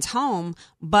on Cohen's home,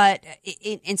 but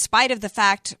in spite of the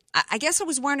fact, I guess I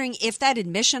was wondering if that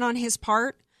admission on his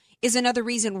part is another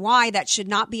reason why that should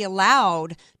not be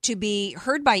allowed to be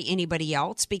heard by anybody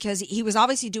else, because he was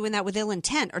obviously doing that with ill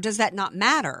intent. Or does that not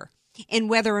matter in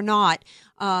whether or not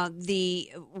the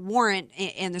warrant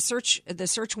and the search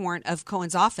warrant of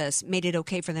Cohen's office made it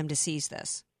okay for them to seize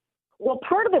this? Well,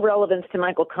 part of the relevance to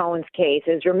Michael Cohen's case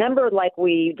is, remember, like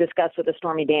we discussed with the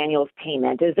Stormy Daniels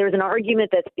payment, is there's an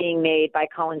argument that's being made by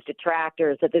Cohen's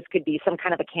detractors that this could be some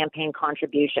kind of a campaign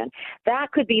contribution. That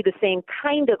could be the same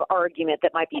kind of argument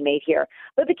that might be made here.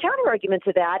 But the counter argument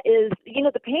to that is,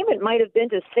 the payment might have been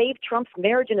to save Trump's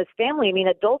marriage and his family. I mean,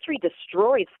 adultery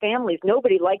destroys families.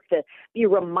 Nobody likes to be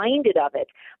reminded of it.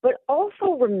 But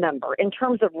also remember, in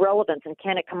terms of relevance and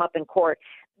can it come up in court,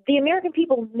 the American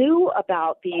people knew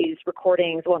about these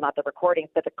recordings, well, not the recordings,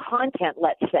 but the content,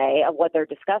 let's say, of what they're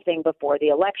discussing before the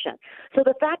election. So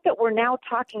the fact that we're now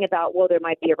talking about, well, there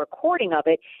might be a recording of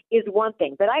it is one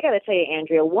thing. But I got to tell you,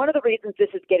 Andrea, one of the reasons this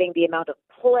is getting the amount of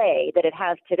play that it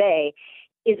has today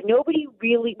is we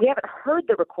haven't heard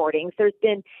the recordings. There's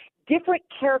been different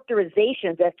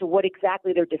characterizations as to what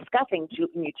exactly they're discussing.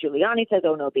 Giuliani says,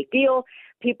 oh, no big deal.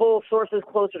 Sources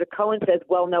closer to Cohen says,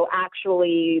 well, no,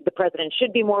 actually, the president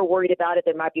should be more worried about it.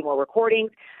 There might be more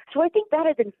recordings. So I think that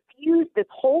has infused this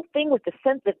whole thing with the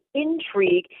sense of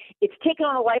intrigue. It's taken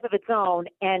on a life of its own,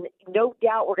 and no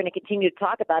doubt we're going to continue to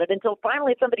talk about it until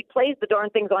finally somebody plays the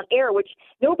darn things on air, which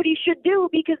nobody should do,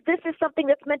 because this is something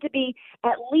that's meant to be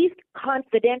at least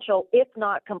confidential, if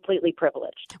not completely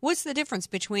privileged. What's the difference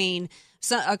between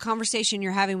a conversation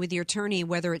you're having with your attorney,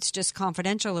 whether it's just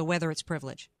confidential or whether it's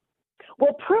privilege?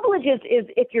 Well, privilege is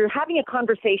if you're having a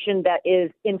conversation that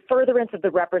is in furtherance of the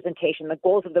representation, the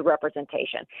goals of the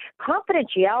representation.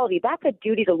 Confidentiality, that's a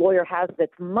duty the lawyer has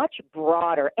that's much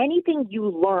broader. Anything you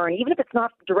learn, even if it's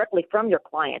not directly from your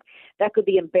client, that could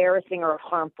be embarrassing or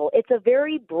harmful. It's a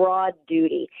very broad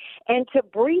duty. And to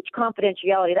breach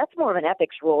confidentiality, that's more of an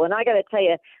ethics rule. And I got to tell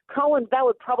you, Cohen, that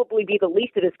would probably be the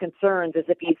least of his concerns, is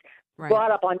if he's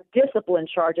brought up on discipline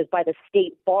charges by the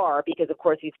state bar, because, of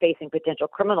course, he's facing potential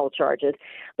criminal charges.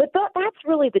 But that's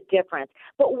really the difference.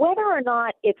 But whether or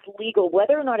not it's legal,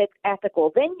 whether or not it's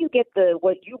ethical, then you get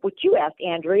what you asked,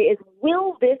 Andrea, is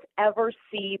will this ever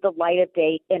see the light of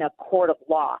day in a court of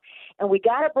law? And we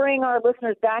got to bring our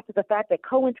listeners back to the fact that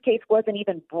Cohen's case hasn't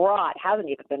even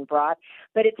been brought,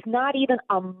 but it's not even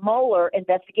a Mueller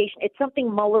investigation. It's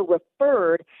something Mueller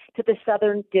referred to the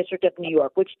Southern District of New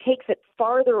York, which takes it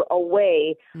farther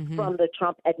away from the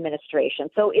Trump administration.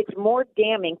 So it's more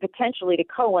damning potentially to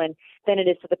Cohen than it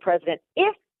is to the president,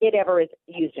 if it ever is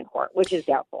used in court, which is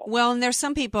doubtful. Well, and there's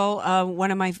some people, one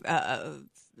of my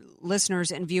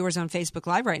listeners and viewers on Facebook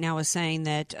Live right now is saying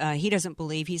that he doesn't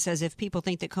believe. He says, if people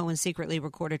think that Cohen secretly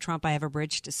recorded Trump, I have a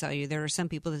bridge to sell you. There are some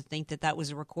people that think that was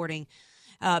a recording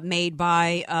made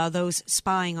by those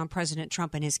spying on President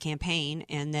Trump and his campaign,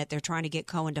 and that they're trying to get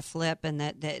Cohen to flip, and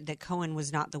that Cohen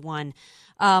was not the one.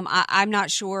 I'm not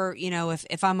sure,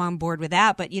 if I'm on board with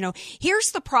that. But,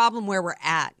 here's the problem where we're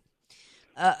at,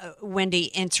 Wendy,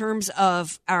 in terms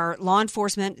of our law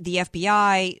enforcement, the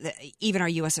FBI, even our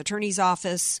U.S. Attorney's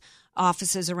offices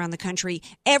around the country.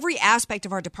 Every aspect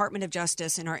of our Department of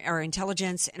Justice and our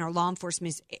intelligence and our law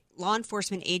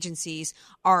enforcement agencies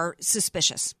are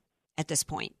suspicious at this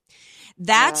point.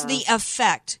 That's the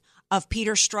effect of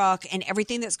Peter Strzok and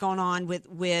everything that's going on with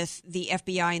the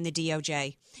FBI and the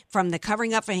DOJ, from the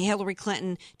covering up for Hillary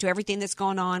Clinton to everything that's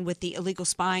going on with the illegal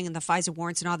spying and the FISA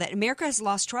warrants and all that. America has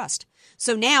lost trust.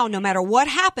 So now, no matter what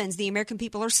happens, the American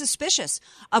people are suspicious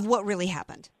of what really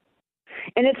happened.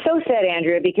 And it's so sad,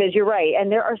 Andrea, because you're right.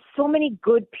 And there are so many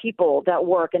good people that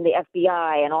work in the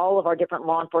FBI and all of our different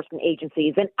law enforcement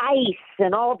agencies and ICE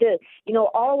and all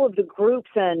of the groups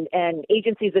and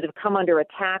agencies that have come under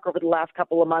attack over the last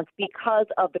couple of months because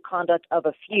of the conduct of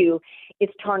a few.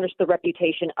 It's tarnished the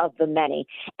reputation of the many.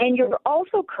 And you're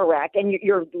also correct, and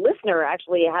your listener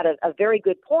actually had a very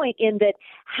good point in that,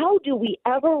 how do we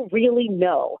ever really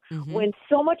know when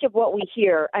so much of what we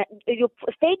hear,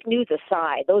 fake news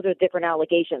aside, those are different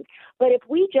allegations. But if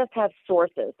we just have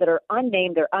sources that are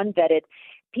unnamed, they're unvetted,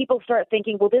 people start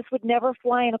thinking, well, this would never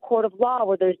fly in a court of law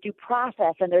where there's due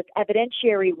process and there's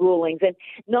evidentiary rulings and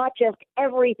not just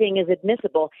everything is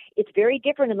admissible. It's very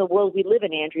different in the world we live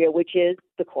in, Andrea, which is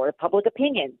the court of public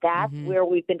opinion. That's where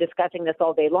we've been discussing this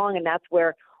all day long, and that's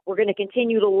where we're going to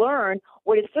continue to learn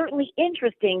what is certainly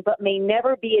interesting but may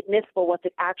never be admissible once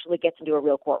it actually gets into a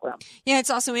real courtroom. Yeah, it's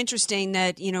also interesting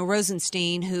that,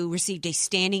 Rosenstein, who received a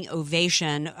standing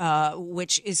ovation,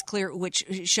 which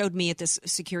showed me at this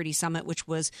security summit, which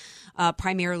was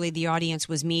primarily the audience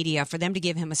was media, for them to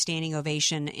give him a standing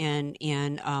ovation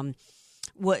and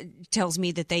what tells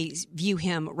me that they view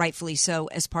him, rightfully so,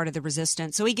 as part of the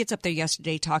resistance. So he gets up there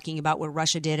yesterday talking about what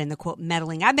Russia did and the, quote,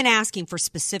 meddling. I've been asking for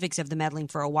specifics of the meddling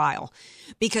for a while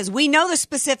because we know the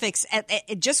specifics,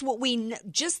 just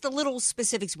the little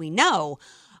specifics we know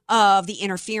of the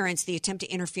interference, the attempt to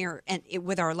interfere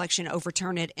with our election,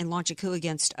 overturn it, and launch a coup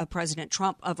against President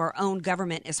Trump of our own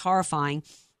government is horrifying.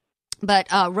 But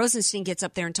Rosenstein gets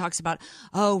up there and talks about,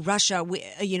 Russia,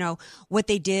 what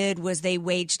they did was they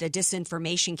waged a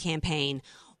disinformation campaign.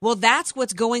 Well, that's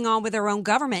what's going on with our own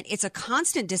government. It's a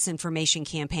constant disinformation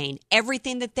campaign.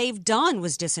 Everything that they've done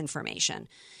was disinformation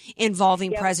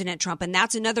involving President Trump. And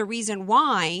that's another reason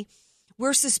why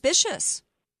we're suspicious.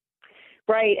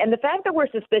 Right. And the fact that we're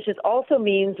suspicious also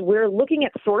means we're looking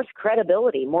at source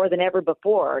credibility more than ever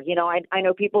before. I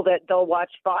know people that they'll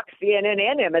watch Fox, CNN,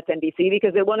 and MSNBC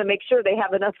because they want to make sure they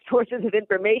have enough sources of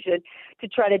information to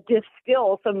try to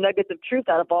distill some nuggets of truth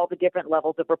out of all the different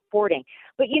levels of reporting.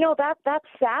 But, that's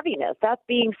savviness. That's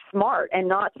being smart and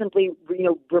not simply,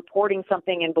 reporting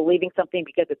something and believing something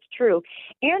because it's true.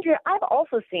 Andrea, I've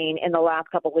also seen in the last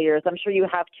couple of years, I'm sure you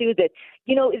have too, that,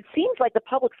 it seems like the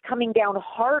public's coming down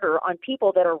harder on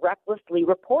people that are recklessly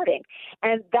reporting.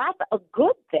 And that's a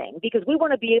good thing because we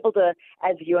want to be able to,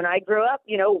 as you and I grew up,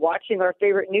 watching our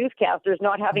favorite newscasters,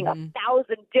 not having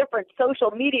 1,000 different social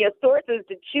media sources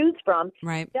to choose from,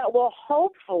 that will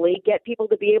hopefully get people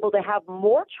to be able to have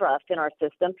more trust in our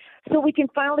system so we can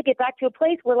finally get back to a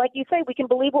place where, like you say, we can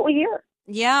believe what we hear.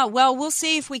 Yeah, well, we'll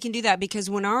see if we can do that because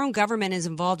when our own government is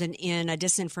involved in a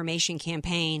disinformation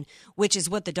campaign, which is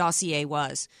what the dossier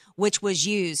was, which was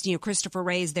used, Christopher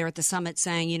Wray's there at the summit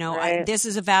saying, this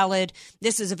is a valid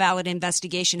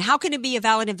investigation. How can it be a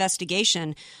valid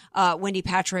investigation? Wendy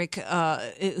Patrick,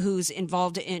 who's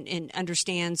involved in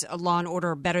understands law and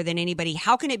order better than anybody.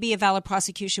 How can it be a valid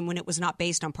prosecution when it was not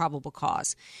based on probable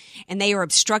cause? And they are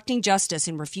obstructing justice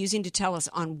and refusing to tell us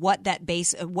on what that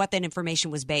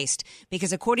information was based.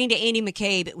 Because according to Andy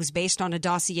McCabe, it was based on a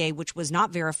dossier which was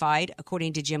not verified,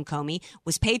 according to Jim Comey,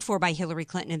 was paid for by Hillary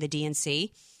Clinton and the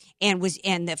DNC, and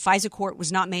that FISA court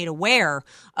was not made aware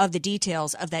of the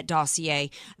details of that dossier.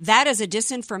 That is a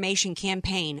disinformation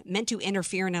campaign meant to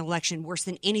interfere in an election worse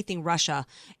than anything Russia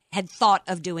had thought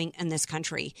of doing in this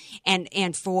country.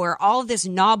 And for all of this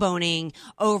gnawboning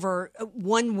over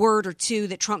one word or two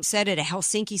that Trump said at a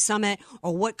Helsinki summit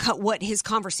or what his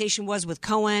conversation was with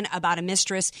Cohen about a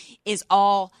mistress is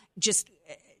all just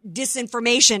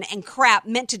disinformation and crap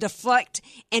meant to deflect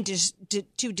and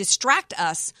to distract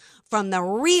us from the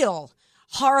real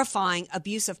horrifying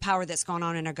abuse of power that's gone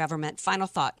on in our government. Final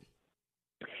thought.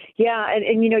 Yeah,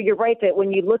 and you're right that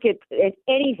when you look at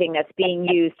anything that's being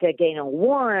used to gain a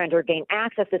warrant or gain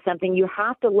access to something, you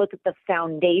have to look at the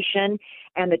foundation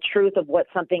and the truth of what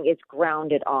something is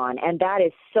grounded on. And that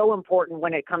is so important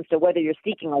when it comes to whether you're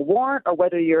seeking a warrant or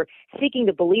whether you're seeking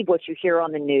to believe what you hear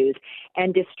on the news.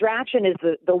 And distraction is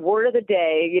the word of the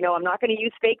day. I'm not going to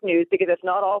use fake news because it's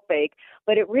not all fake,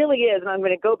 but it really is. And I'm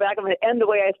going to go back. I'm going to end the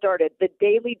way I started. The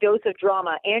daily dose of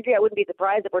drama. Andrea, I wouldn't be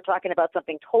surprised if we're talking about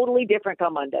something totally different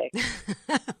come Monday.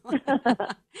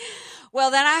 Well,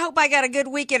 then I hope I got a good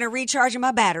weekend of recharging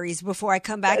my batteries before I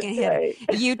come back and hit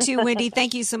it. You too, Wendy.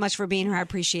 Thank you so much for being here. I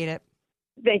appreciate it.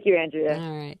 Thank you, Andrea.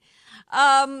 All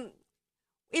right.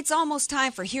 It's almost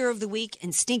time for Hero of the Week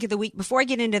and Stink of the Week. Before I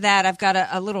get into that, I've got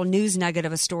a little news nugget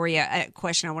of a story, a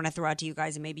question I want to throw out to you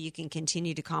guys, and maybe you can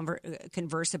continue to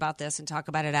converse about this and talk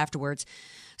about it afterwards.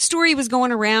 Story was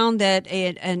going around that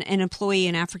an employee,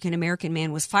 an African-American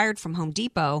man, was fired from Home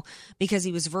Depot because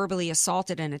he was verbally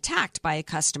assaulted and attacked by a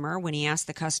customer when he asked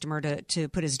the customer to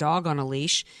put his dog on a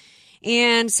leash.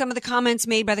 And some of the comments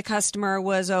made by the customer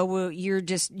was, "Oh, well, you're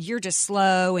just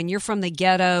slow and you're from the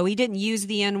ghetto." He didn't use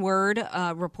the N-word,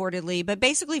 reportedly, but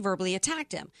basically verbally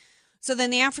attacked him. So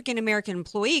then the African-American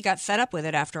employee got fed up with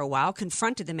it after a while,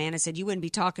 confronted the man and said, "You wouldn't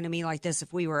be talking to me like this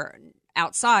if we were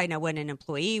outside and I wasn't an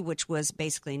employee," which was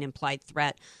basically an implied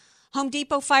threat. Home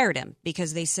Depot fired him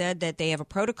because they said that they have a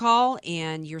protocol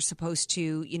and you're supposed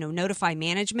to, notify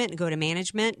management and go to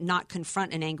management, not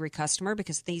confront an angry customer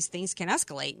because these things can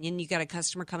escalate. And you got a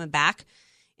customer coming back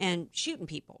and shooting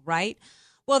people, right?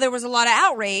 Well, there was a lot of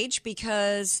outrage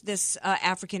because this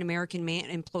African-American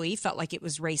employee felt like it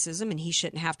was racism and he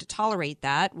shouldn't have to tolerate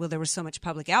that. Well, there was so much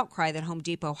public outcry that Home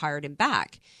Depot hired him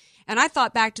back. And I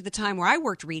thought back to the time where I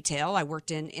worked retail. I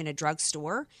worked in a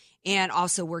drugstore and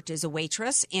also worked as a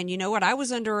waitress. And you know what? I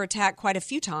was under attack quite a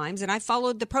few times, and I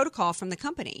followed the protocol from the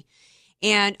company.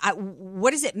 And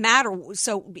what does it matter?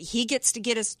 So he gets to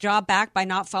get his job back by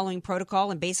not following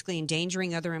protocol and basically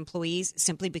endangering other employees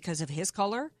simply because of his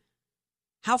color?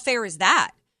 How fair is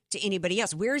that to anybody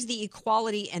else? Where's the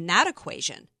equality in that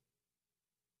equation?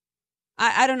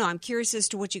 I don't know. I'm curious as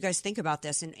to what you guys think about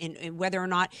this and whether or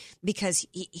not, because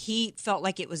he felt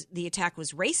like the attack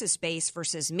was racist based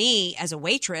versus me as a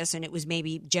waitress, and it was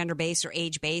maybe gender based or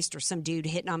age based or some dude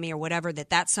hitting on me or whatever,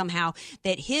 that somehow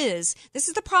this is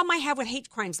the problem I have with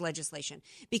hate crimes legislation,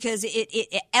 because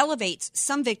it elevates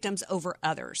some victims over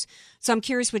others. So I'm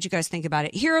curious what you guys think about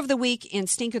it. Hero of the Week and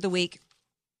Stink of the Week.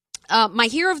 My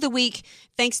hero of the week,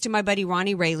 thanks to my buddy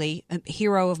Ronnie Rayleigh, a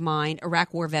hero of mine,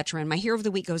 Iraq War veteran. My hero of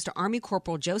the week goes to Army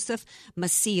Corporal Joseph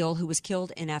Masil, who was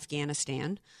killed in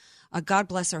Afghanistan. God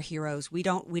bless our heroes. We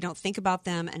don't think about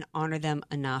them and honor them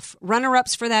enough.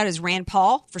 Runner-ups for that is Rand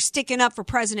Paul for sticking up for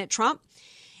President Trump.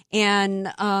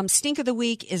 And stink of the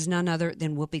week is none other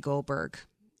than Whoopi Goldberg.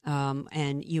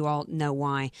 And you all know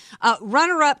why.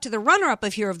 Runner-up to the runner-up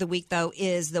of Hero of the Week, though,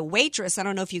 is the waitress. I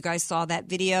don't know if you guys saw that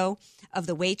video of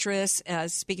the waitress.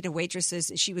 Speaking of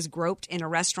waitresses, she was groped in a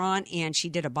restaurant, and she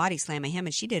did a body slam at him,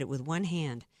 and she did it with one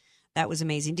hand. That was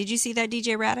amazing. Did you see that,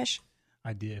 DJ Radish?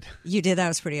 I did. You did? That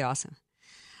was pretty awesome.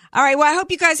 All right. Well, I hope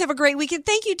you guys have a great weekend.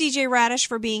 Thank you, DJ Radish,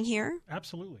 for being here.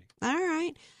 Absolutely. All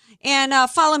right. And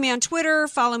follow me on Twitter.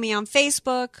 Follow me on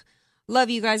Facebook. Love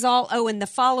you guys all. Oh, and the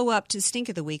follow-up to Stink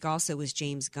of the Week also was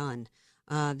James Gunn,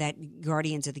 that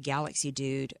Guardians of the Galaxy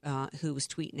dude who was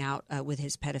tweeting out with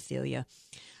his pedophilia.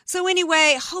 So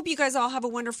anyway, hope you guys all have a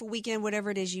wonderful weekend, whatever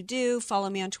it is you do. Follow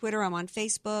me on Twitter. I'm on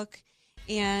Facebook.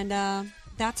 And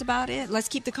that's about it. Let's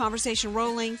keep the conversation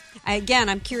rolling. Again,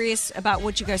 I'm curious about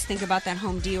what you guys think about that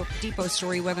Home Depot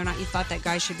story, whether or not you thought that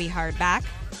guy should be hired back.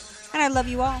 And I love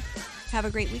you all. Have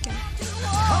a great weekend.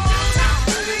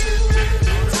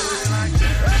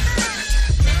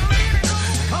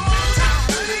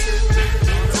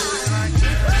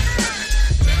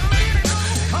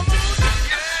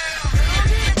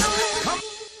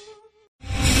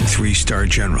 Three-star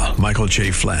General Michael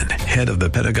J. Flynn, head of the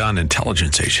Pentagon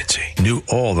Intelligence Agency, knew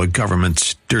all the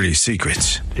government's dirty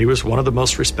secrets. He was one of the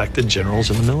most respected generals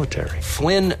in the military.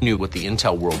 Flynn knew what the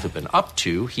intel world had been up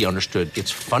to. He understood its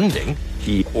funding.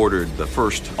 He ordered the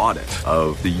first audit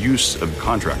of the use of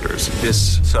contractors.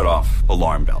 This set off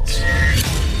alarm bells.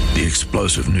 The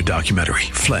explosive new documentary,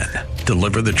 Flynn,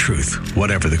 Deliver the Truth,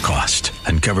 Whatever the Cost,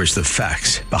 uncovers the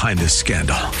facts behind this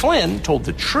scandal. Flynn told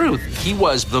the truth. He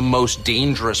was the most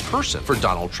dangerous person for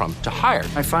Donald Trump to hire.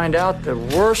 I find out the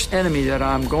worst enemy that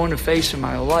I'm going to face in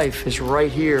my life is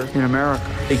right here in America.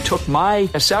 They took my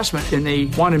assessment and they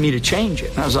wanted me to change it.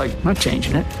 And I was like, I'm not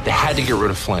changing it. They had to get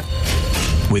rid of Flynn.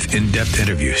 With in-depth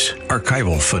interviews,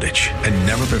 archival footage, and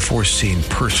never-before-seen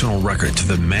personal records of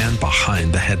the man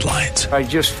behind the headlines. I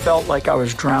just felt like I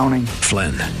was drowning.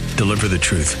 Flynn, Deliver the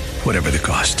Truth, Whatever the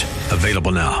Cost.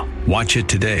 Available now. Watch it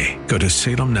today. Go to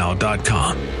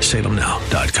salemnow.com.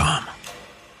 salemnow.com.